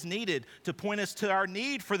old was needed to point us to our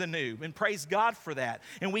need for the new, and praise God for that.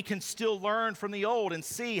 And we can still learn from the old and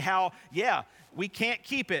see how, we can't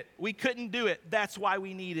keep it. We couldn't do it. That's why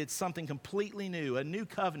we needed something completely new, a new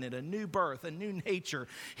covenant, a new birth, a new nature,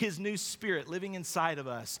 his new spirit living inside of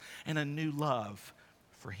us, and a new love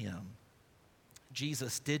for him.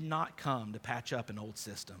 Jesus did not come to patch up an old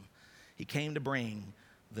system. He came to bring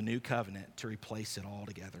the new covenant to replace it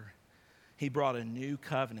altogether. He brought a new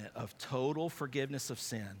covenant of total forgiveness of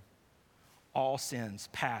sin, all sins,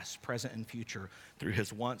 past, present, and future, through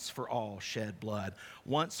his once for all shed blood.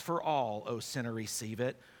 Once for all, O sinner, receive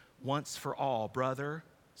it. Once for all, brother,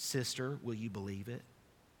 sister, will you believe it?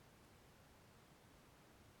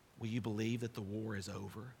 Will you believe that the war is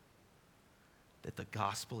over? That the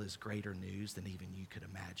gospel is greater news than even you could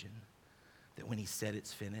imagine? That when he said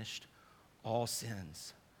it's finished, all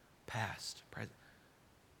sins, past, present.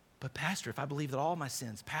 But pastor, if I believe that all my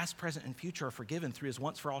sins, past, present, and future, are forgiven through his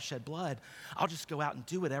once for all shed blood, I'll just go out and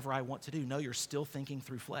do whatever I want to do. No, you're still thinking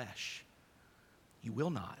through flesh. You will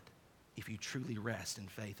not if you truly rest in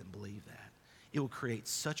faith and believe that. It will create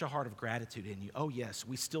such a heart of gratitude in you. Oh yes,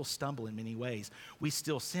 we still stumble in many ways. We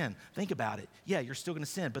still sin. Think about it. Yeah, you're still going to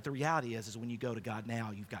sin, but the reality is when you go to God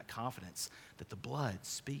now, you've got confidence that the blood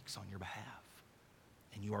speaks on your behalf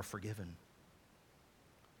and you are forgiven.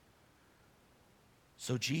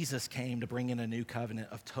 So Jesus came to bring in a new covenant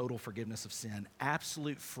of total forgiveness of sin,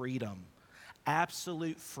 absolute freedom from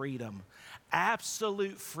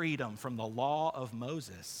the law of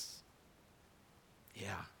Moses.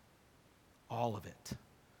 Yeah. All of it.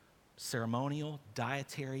 Ceremonial,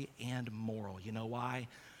 dietary, and moral. You know why?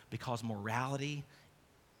 Because morality,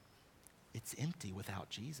 it's empty without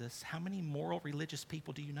Jesus. How many moral religious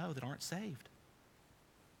people do you know that aren't saved?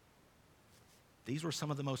 These were some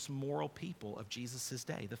of the most moral people of Jesus'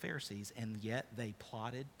 day, the Pharisees, and yet they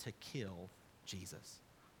plotted to kill Jesus.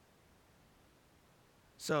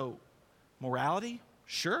 So, morality?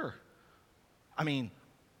 Sure. I mean,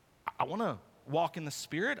 I want to walk in the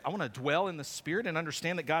Spirit. I want to dwell in the Spirit and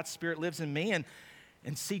understand that God's Spirit lives in me and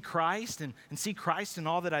see Christ and see Christ in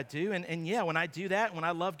all that I do. And yeah, when I do that, when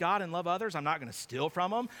I love God and love others, I'm not going to steal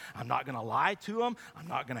from them. I'm not going to lie to them. I'm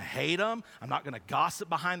not going to hate them. I'm not going to gossip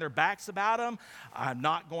behind their backs about them. I'm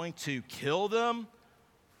not going to kill them.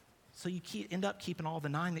 So you end up keeping all the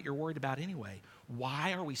 9 that you're worried about anyway.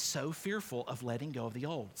 Why are we so fearful of letting go of the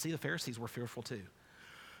old? See, the Pharisees were fearful too.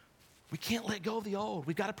 We can't let go of the old.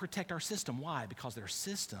 We've got to protect our system. Why? Because their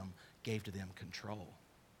system gave to them control.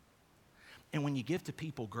 And when you give to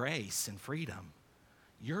people grace and freedom,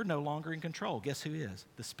 you're no longer in control. Guess who is?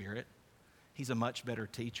 The Spirit. He's a much better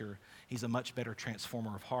teacher. He's a much better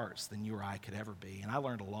transformer of hearts than you or I could ever be. And I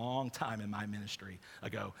learned a long time in my ministry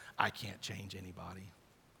ago, I can't change anybody.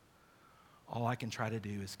 All I can try to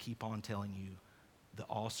do is keep on telling you the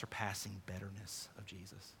all-surpassing betterness of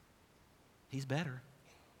Jesus. He's better.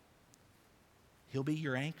 He'll be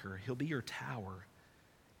your anchor. He'll be your tower.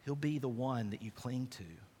 He'll be the one that you cling to.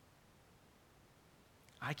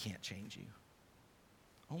 I can't change you.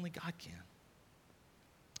 Only God can.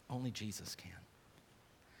 Only Jesus can.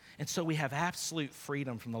 And so we have absolute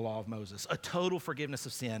freedom from the law of Moses, a total forgiveness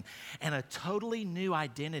of sin, and a totally new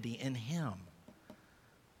identity in him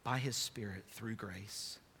by his Spirit through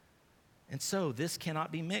grace. And so this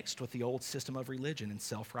cannot be mixed with the old system of religion and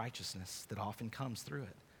self-righteousness that often comes through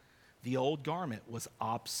it. The old garment was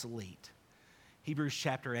obsolete. Hebrews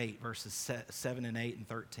chapter 8, verses 7 and 8 and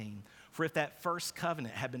 13. For if that first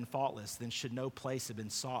covenant had been faultless, then should no place have been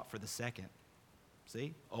sought for the second.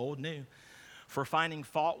 See, old, new. For finding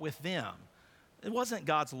fault with them. It wasn't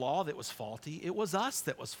God's law that was faulty. It was us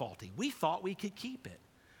that was faulty. We thought we could keep it.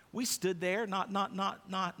 We stood there,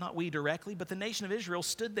 not we directly, but the nation of Israel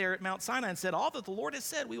stood there at Mount Sinai and said, all that the Lord has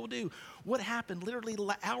said we will do. What happened? Literally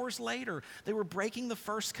hours later, they were breaking the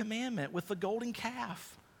first commandment with the golden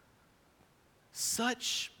calf.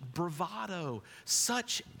 Such bravado,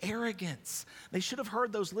 such arrogance. They should have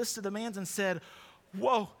heard those lists of demands and said,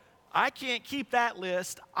 whoa, I can't keep that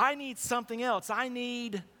list. I need something else. I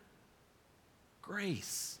need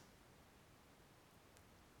grace.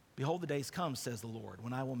 Behold, the days come, says the Lord,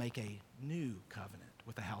 when I will make a new covenant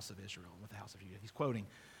with the house of Israel and with the house of Judah. He's quoting,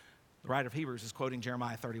 the writer of Hebrews is quoting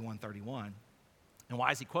Jeremiah 31:31. And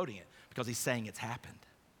why is he quoting it? Because he's saying it's happened.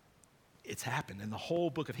 It's happened. And the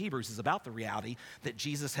whole book of Hebrews is about the reality that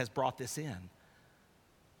Jesus has brought this in.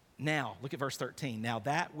 Now, look at verse 13. Now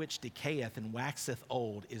that which decayeth and waxeth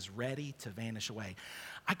old is ready to vanish away.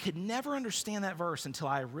 I could never understand that verse until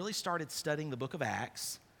I really started studying the book of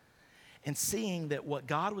Acts and seeing that what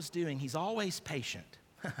God was doing, he's always patient.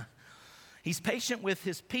 He's patient with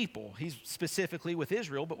his people. He's specifically with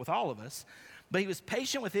Israel, but with all of us. But he was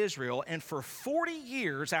patient with Israel, and for 40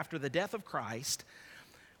 years after the death of Christ,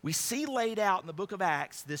 we see laid out in the book of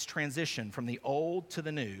Acts this transition from the old to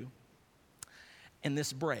the new and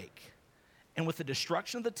this break. And with the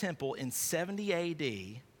destruction of the temple in 70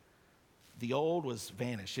 AD, the old was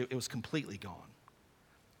vanished. It was completely gone.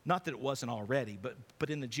 Not that it wasn't already, but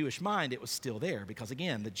in the Jewish mind, it was still there. Because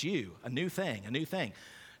again, the Jew, a new thing.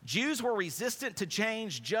 Jews were resistant to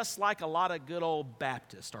change just like a lot of good old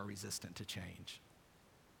Baptists are resistant to change.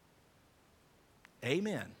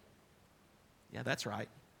 Amen. Yeah, that's right.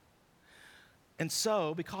 And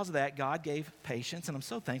so, because of that, God gave patience, and I'm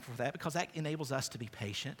so thankful for that, because that enables us to be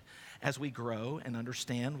patient as we grow and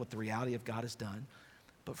understand what the reality of God has done.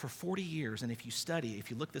 But for 40 years, and if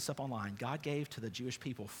you look this up online, God gave to the Jewish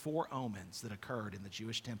people 4 omens that occurred in the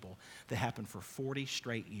Jewish temple that happened for 40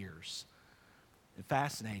 straight years.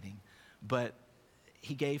 Fascinating, but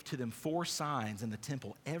he gave to them 4 signs in the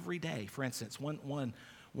temple every day. For instance, one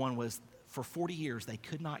was for 40 years they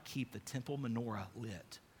could not keep the temple menorah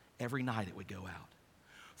lit. Every night it would go out.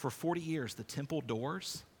 For 40 years, the temple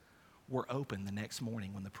doors were open the next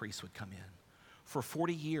morning when the priests would come in. For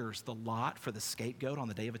 40 years, the lot for the scapegoat on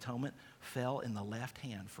the Day of Atonement fell in the left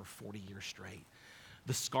hand for 40 years straight.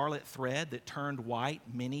 The scarlet thread that turned white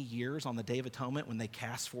many years on the Day of Atonement when they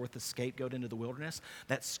cast forth the scapegoat into the wilderness,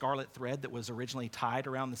 that scarlet thread that was originally tied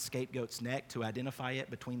around the scapegoat's neck to identify it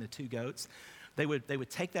between the 2 goats, they would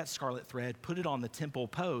take that scarlet thread, put it on the temple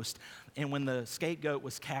post, and when the scapegoat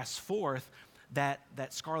was cast forth, that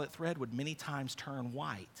scarlet thread would many times turn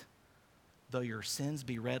white. Though your sins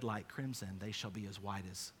be red like crimson, they shall be as white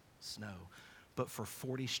as snow. But for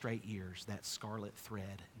 40 straight years, that scarlet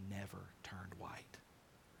thread never turned white.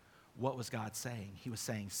 What was God saying? He was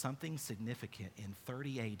saying something significant in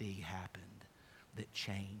 30 AD happened that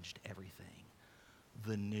changed everything.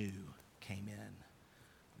 The new came in.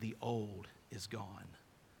 The old is gone.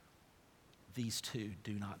 These two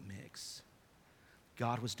do not mix.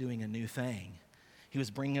 God was doing a new thing. He was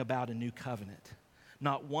bringing about a new covenant.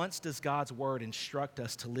 Not once does God's word instruct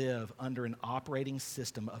us to live under an operating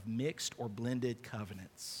system of mixed or blended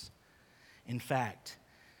covenants. In fact,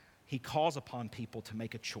 he calls upon people to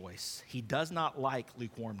make a choice. He does not like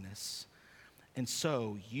lukewarmness. And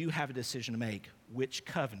so you have a decision to make. Which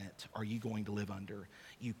covenant are you going to live under?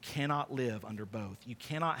 You cannot live under both. You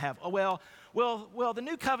cannot have, the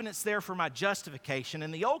new covenant's there for my justification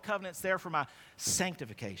and the old covenant's there for my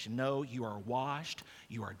sanctification. No, you are washed,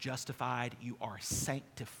 you are justified, you are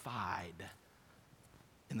sanctified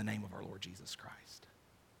in the name of our Lord Jesus Christ.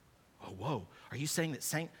 Oh, whoa. Are you saying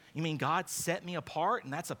that you mean God set me apart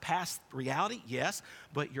and that's a past reality? Yes,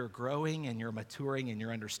 but you're growing and you're maturing and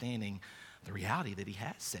you're understanding the reality that he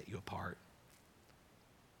has set you apart.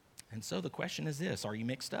 And so the question is this: are you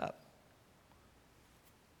mixed up?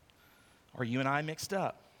 Are you and I mixed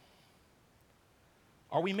up?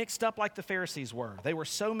 Are we mixed up like the Pharisees were? They were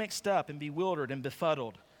so mixed up and bewildered and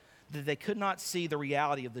befuddled that they could not see the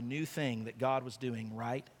reality of the new thing that God was doing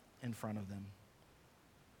right in front of them.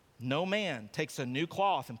 No man takes a new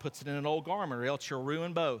cloth and puts it in an old garment, or else you'll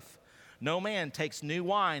ruin both. No man takes new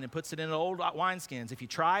wine and puts it in old wineskins. If you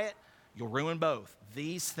try it, you'll ruin both.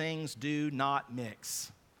 These things do not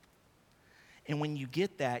mix. And when you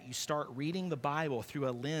get that, you start reading the Bible through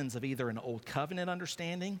a lens of either an old covenant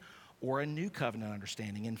understanding or a new covenant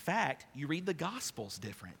understanding. In fact, you read the Gospels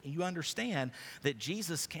different. And you understand that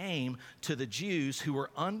Jesus came to the Jews who were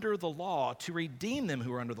under the law to redeem them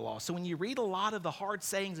who were under the law. So when you read a lot of the hard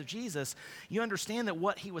sayings of Jesus, you understand that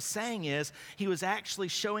what he was saying is he was actually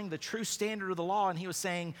showing the true standard of the law, and he was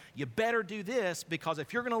saying, you better do this, because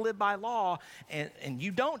if you're going to live by law and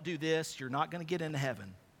you don't do this, you're not going to get into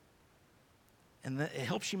heaven. And it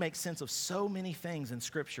helps you make sense of so many things in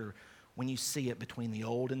Scripture when you see it between the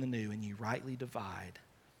old and the new and you rightly divide.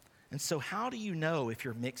 And so how do you know if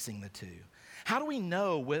you're mixing the two? How do we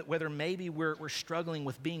know whether maybe we're struggling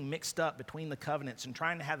with being mixed up between the covenants and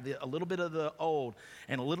trying to have a little bit of the old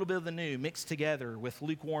and a little bit of the new mixed together with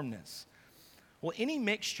lukewarmness? Well, any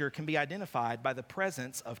mixture can be identified by the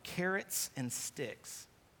presence of carrots and sticks.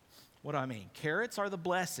 What do I mean? Carrots are the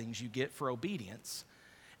blessings you get for obedience,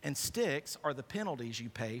 and sticks are the penalties you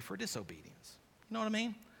pay for disobedience. You know what I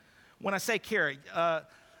mean? When I say carrot, how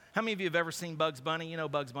many of you have ever seen Bugs Bunny? You know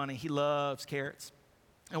Bugs Bunny, he loves carrots.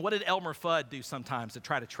 And what did Elmer Fudd do sometimes to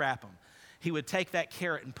try to trap him? He would take that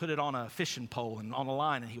carrot and put it on a fishing pole and on a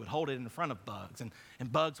line, and he would hold it in front of Bugs,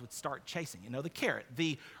 and Bugs would start chasing. You know, the carrot,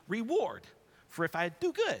 the reward for if I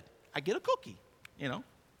do good, I get a cookie,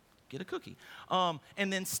 get a cookie.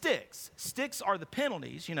 And then sticks. Sticks are the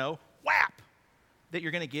penalties, whap, that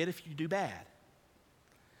you're going to get if you do bad.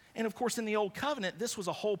 And of course, in the Old Covenant, this was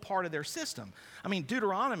a whole part of their system. I mean,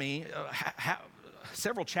 Deuteronomy,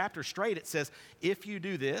 several chapters straight, it says, if you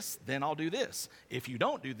do this, then I'll do this. If you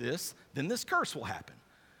don't do this, then this curse will happen.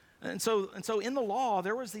 And so in the law,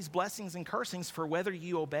 there was these blessings and cursings for whether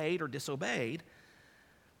you obeyed or disobeyed.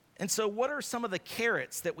 And so what are some of the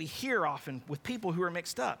carrots that we hear often with people who are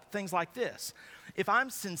mixed up? Things like this: if I'm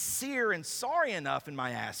sincere and sorry enough in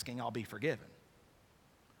my asking, I'll be forgiven.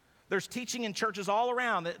 There's teaching in churches all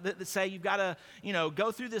around that say you've got to,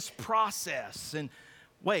 go through this process. And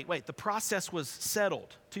wait, the process was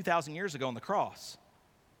settled 2,000 years ago on the cross.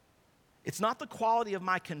 It's not the quality of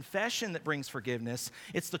my confession that brings forgiveness.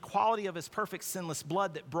 It's the quality of his perfect sinless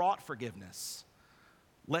blood that brought forgiveness.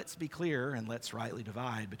 Let's be clear and let's rightly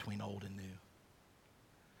divide between old and new.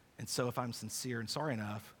 And so if I'm sincere and sorry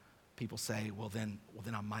enough, people say, well then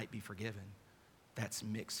I might be forgiven. That's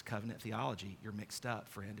mixed covenant theology. You're mixed up,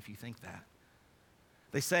 friend, if you think that.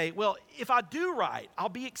 They say, well, if I do right, I'll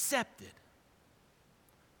be accepted.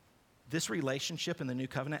 This relationship in the new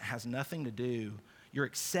covenant has nothing to do, your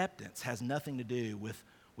acceptance has nothing to do with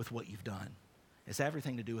what you've done. It's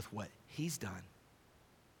everything to do with what he's done.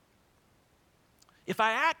 If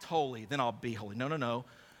I act holy, then I'll be holy. No.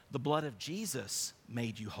 The blood of Jesus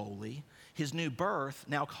made you holy. His new birth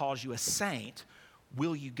now calls you a saint.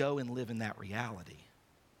 Will you go and live in that reality?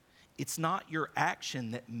 It's not your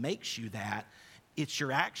action that makes you that. It's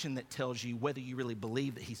your action that tells you whether you really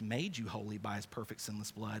believe that he's made you holy by his perfect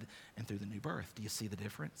sinless blood and through the new birth. Do you see the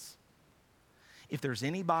difference? If there's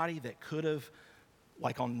anybody that could have,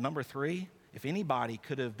 like on number 3, if anybody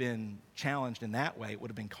could have been challenged in that way, it would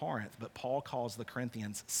have been Corinth. But Paul calls the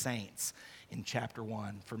Corinthians saints in chapter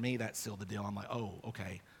 1. For me, that sealed the deal. I'm like, oh,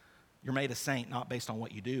 okay. You're made a saint not based on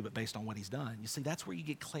what you do, but based on what he's done. You see, that's where you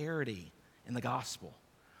get clarity in the gospel.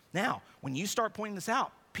 Now, when you start pointing this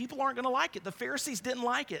out, people aren't going to like it. The Pharisees didn't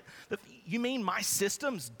like it. You mean my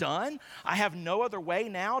system's done? I have no other way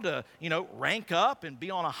now to, rank up and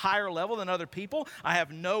be on a higher level than other people? I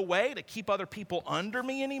have no way to keep other people under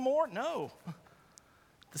me anymore? No.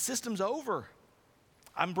 The system's over.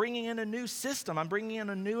 I'm bringing in a new system. I'm bringing in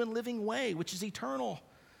a new and living way, which is eternal.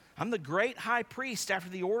 I'm the great high priest after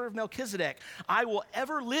the order of Melchizedek. I will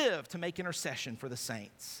ever live to make intercession for the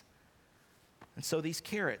saints. And so these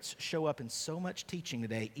carrots show up in so much teaching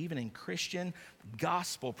today, even in Christian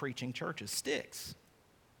gospel preaching churches. Sticks.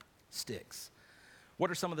 What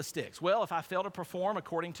are some of the sticks? Well, if I fail to perform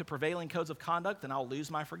according to prevailing codes of conduct, then I'll lose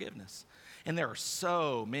my forgiveness. And there are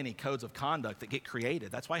so many codes of conduct that get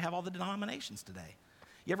created. That's why you have all the denominations today.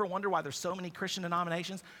 You ever wonder why there's so many Christian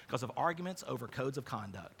denominations? Because of arguments over codes of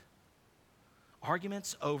conduct.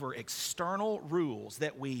 Arguments over external rules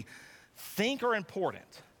that we think are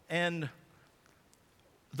important. And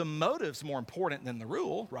the motive's more important than the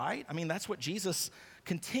rule, right? I mean, that's what Jesus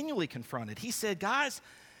continually confronted. He said, guys,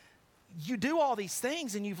 you do all these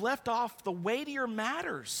things and you've left off the weightier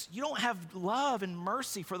matters. You don't have love and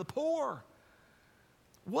mercy for the poor.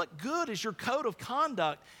 What good is your code of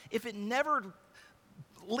conduct if it never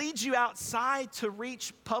leads you outside to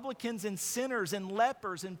reach publicans and sinners and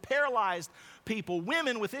lepers and paralyzed people,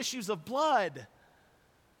 women with issues of blood?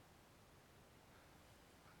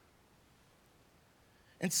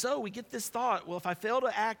 And so we get this thought, well, if I fail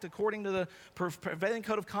to act according to the prevailing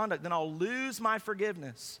code of conduct, then I'll lose my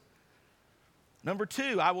forgiveness. Number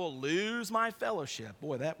 2, I will lose my fellowship.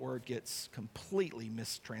 Boy, that word gets completely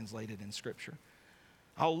mistranslated in Scripture.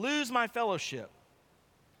 I'll lose my fellowship.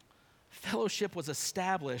 Fellowship was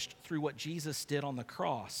established through what Jesus did on the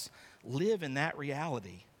cross. Live in that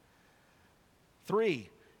reality. 3,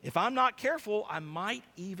 if I'm not careful, I might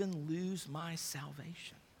even lose my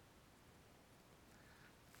salvation.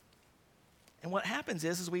 And what happens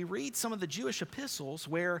is we read some of the Jewish epistles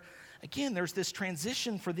where, again, there's this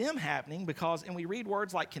transition for them happening and we read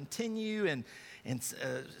words like continue and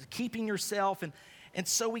keeping yourself. And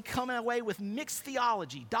so we come away with mixed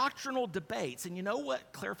theology, doctrinal debates. And you know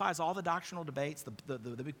what clarifies all the doctrinal debates,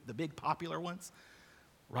 the big popular ones?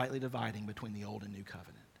 Rightly dividing between the old and new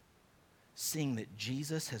covenant. Seeing that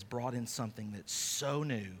Jesus has brought in something that's so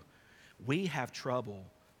new, we have trouble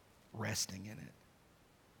resting in it.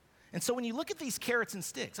 And so when you look at these carrots and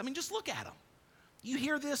sticks, I mean, just look at them. You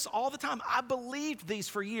hear this all the time. I believed these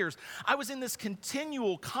for years. I was in this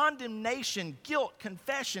continual condemnation, guilt,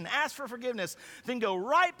 confession, ask for forgiveness, then go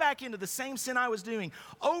right back into the same sin I was doing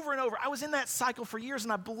over and over. I was in that cycle for years,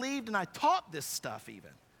 and I believed and I taught this stuff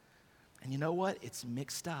even. And you know what? It's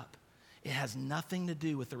mixed up. It has nothing to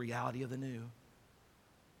do with the reality of the new.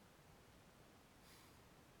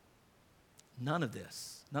 None of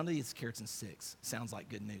these carrots and sticks sounds like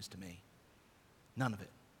good news to me. None of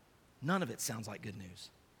it. None of it sounds like good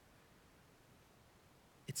news.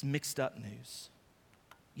 It's mixed up news.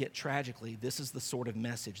 Yet tragically, this is the sort of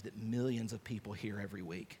message that millions of people hear every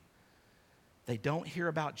week. They don't hear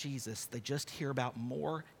about Jesus, they just hear about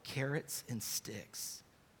more carrots and sticks.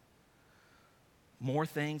 More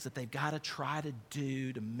things that they've got to try to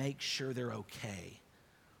do to make sure they're okay.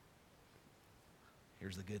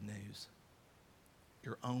 Here's the good news.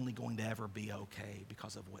 You're only going to ever be okay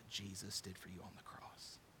because of what Jesus did for you on the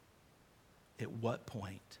cross. At what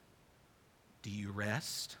point do you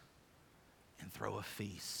rest and throw a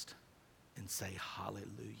feast and say,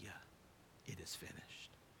 hallelujah, it is finished.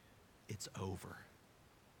 It's over.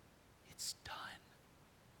 It's done.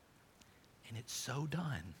 And it's so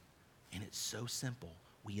done, and it's so simple,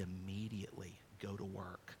 we immediately go to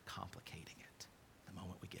work complicating it the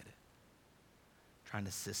moment we get it. Trying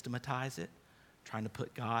to systematize it, trying to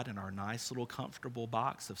put God in our nice little comfortable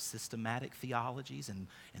box of systematic theologies, and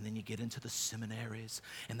then you get into the seminaries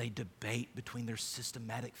and they debate between their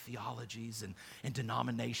systematic theologies and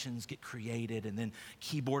denominations get created, and then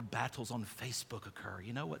keyboard battles on Facebook occur.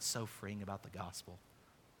 You know what's so freeing about the gospel?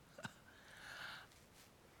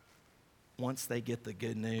 Once they get the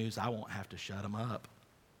good news, I won't have to shut them up.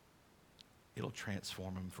 It'll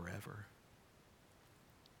transform them forever.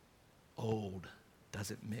 Old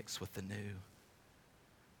doesn't mix with the new.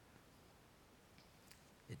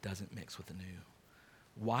 It doesn't mix with the new.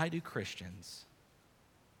 Why do Christians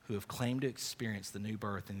who have claimed to experience the new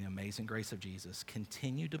birth and the amazing grace of Jesus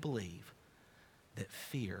continue to believe that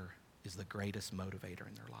fear is the greatest motivator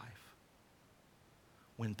in their life?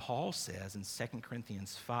 When Paul says in 2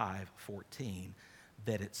 Corinthians 5:14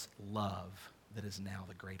 that it's love that is now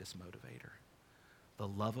the greatest motivator. The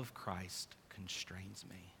love of Christ constrains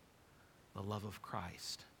me. The love of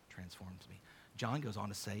Christ transforms me. John goes on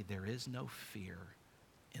to say there is no fear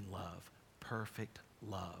in love. Perfect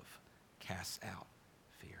love casts out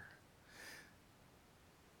fear.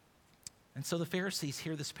 And so the Pharisees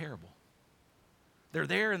hear this parable. They're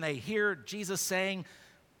there and they hear Jesus saying,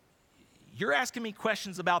 you're asking me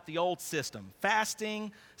questions about the old system,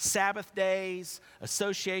 fasting, Sabbath days,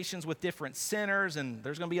 associations with different sinners, and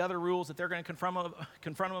there's going to be other rules that they're going to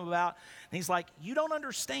confront him about. And he's like, you don't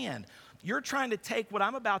understand. You're trying to take what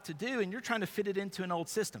I'm about to do and you're trying to fit it into an old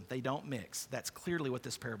system. They don't mix. That's clearly what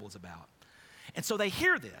this parable is about. And so they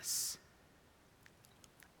hear this.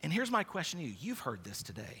 And here's my question to you. You've heard this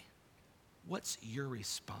today. What's your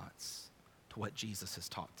response to what Jesus has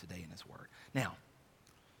taught today in his word? Now,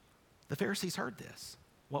 the Pharisees heard this.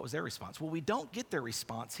 What was their response? Well, we don't get their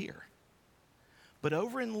response here. But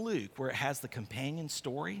over in Luke, where it has the companion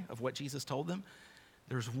story of what Jesus told them,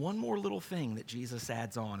 there's one more little thing that Jesus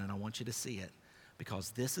adds on, and I want you to see it, because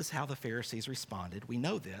this is how the Pharisees responded. We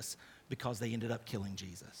know this because they ended up killing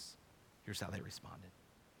Jesus. Here's how they responded.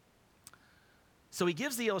 So he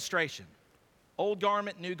gives the illustration. Old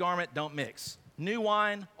garment, new garment, don't mix. New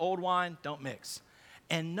wine, old wine, don't mix.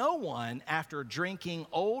 And no one, after drinking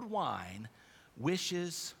old wine,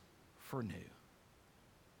 wishes for new.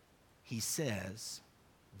 He says,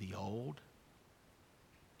 the old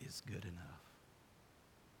is good enough.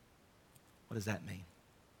 What does that mean?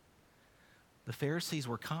 The Pharisees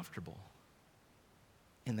were comfortable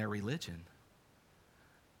in their religion.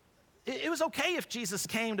 It was okay if Jesus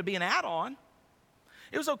came to be an add-on.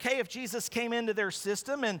 It was okay if Jesus came into their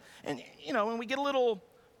system and we get a little,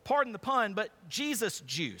 pardon the pun, but Jesus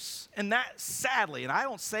juice. And that sadly, and I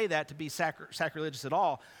don't say that to be sacrilegious at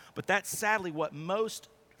all, but that's sadly what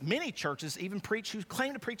many churches even preach who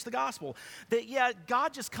claim to preach the gospel. That, yeah,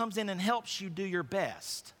 God just comes in and helps you do your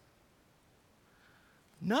best.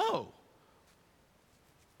 No.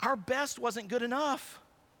 Our best wasn't good enough.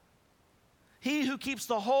 He who keeps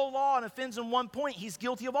the whole law and offends in one point, he's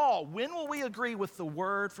guilty of all. When will we agree with the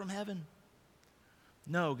word from heaven?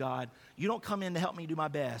 No, God, you don't come in to help me do my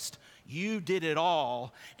best. You did it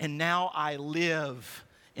all, and now I live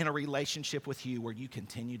in a relationship with you where you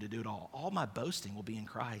continue to do it all. All my boasting will be in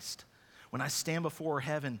Christ. When I stand before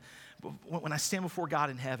God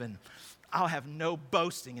in heaven, I'll have no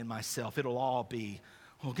boasting in myself. It'll all be,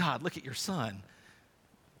 oh God, look at your son.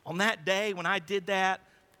 On that day when I did that,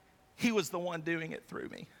 he was the one doing it through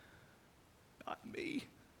me, not me,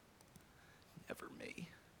 never me.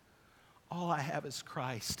 All I have is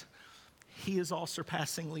Christ. He is all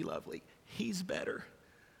surpassingly lovely. He's better.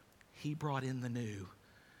 He brought in the new.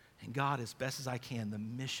 And God, as best as I can, the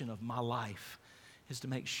mission of my life is to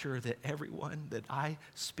make sure that everyone that I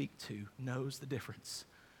speak to knows the difference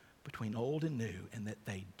between old and new and that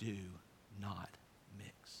they do not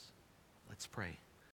mix. Let's pray.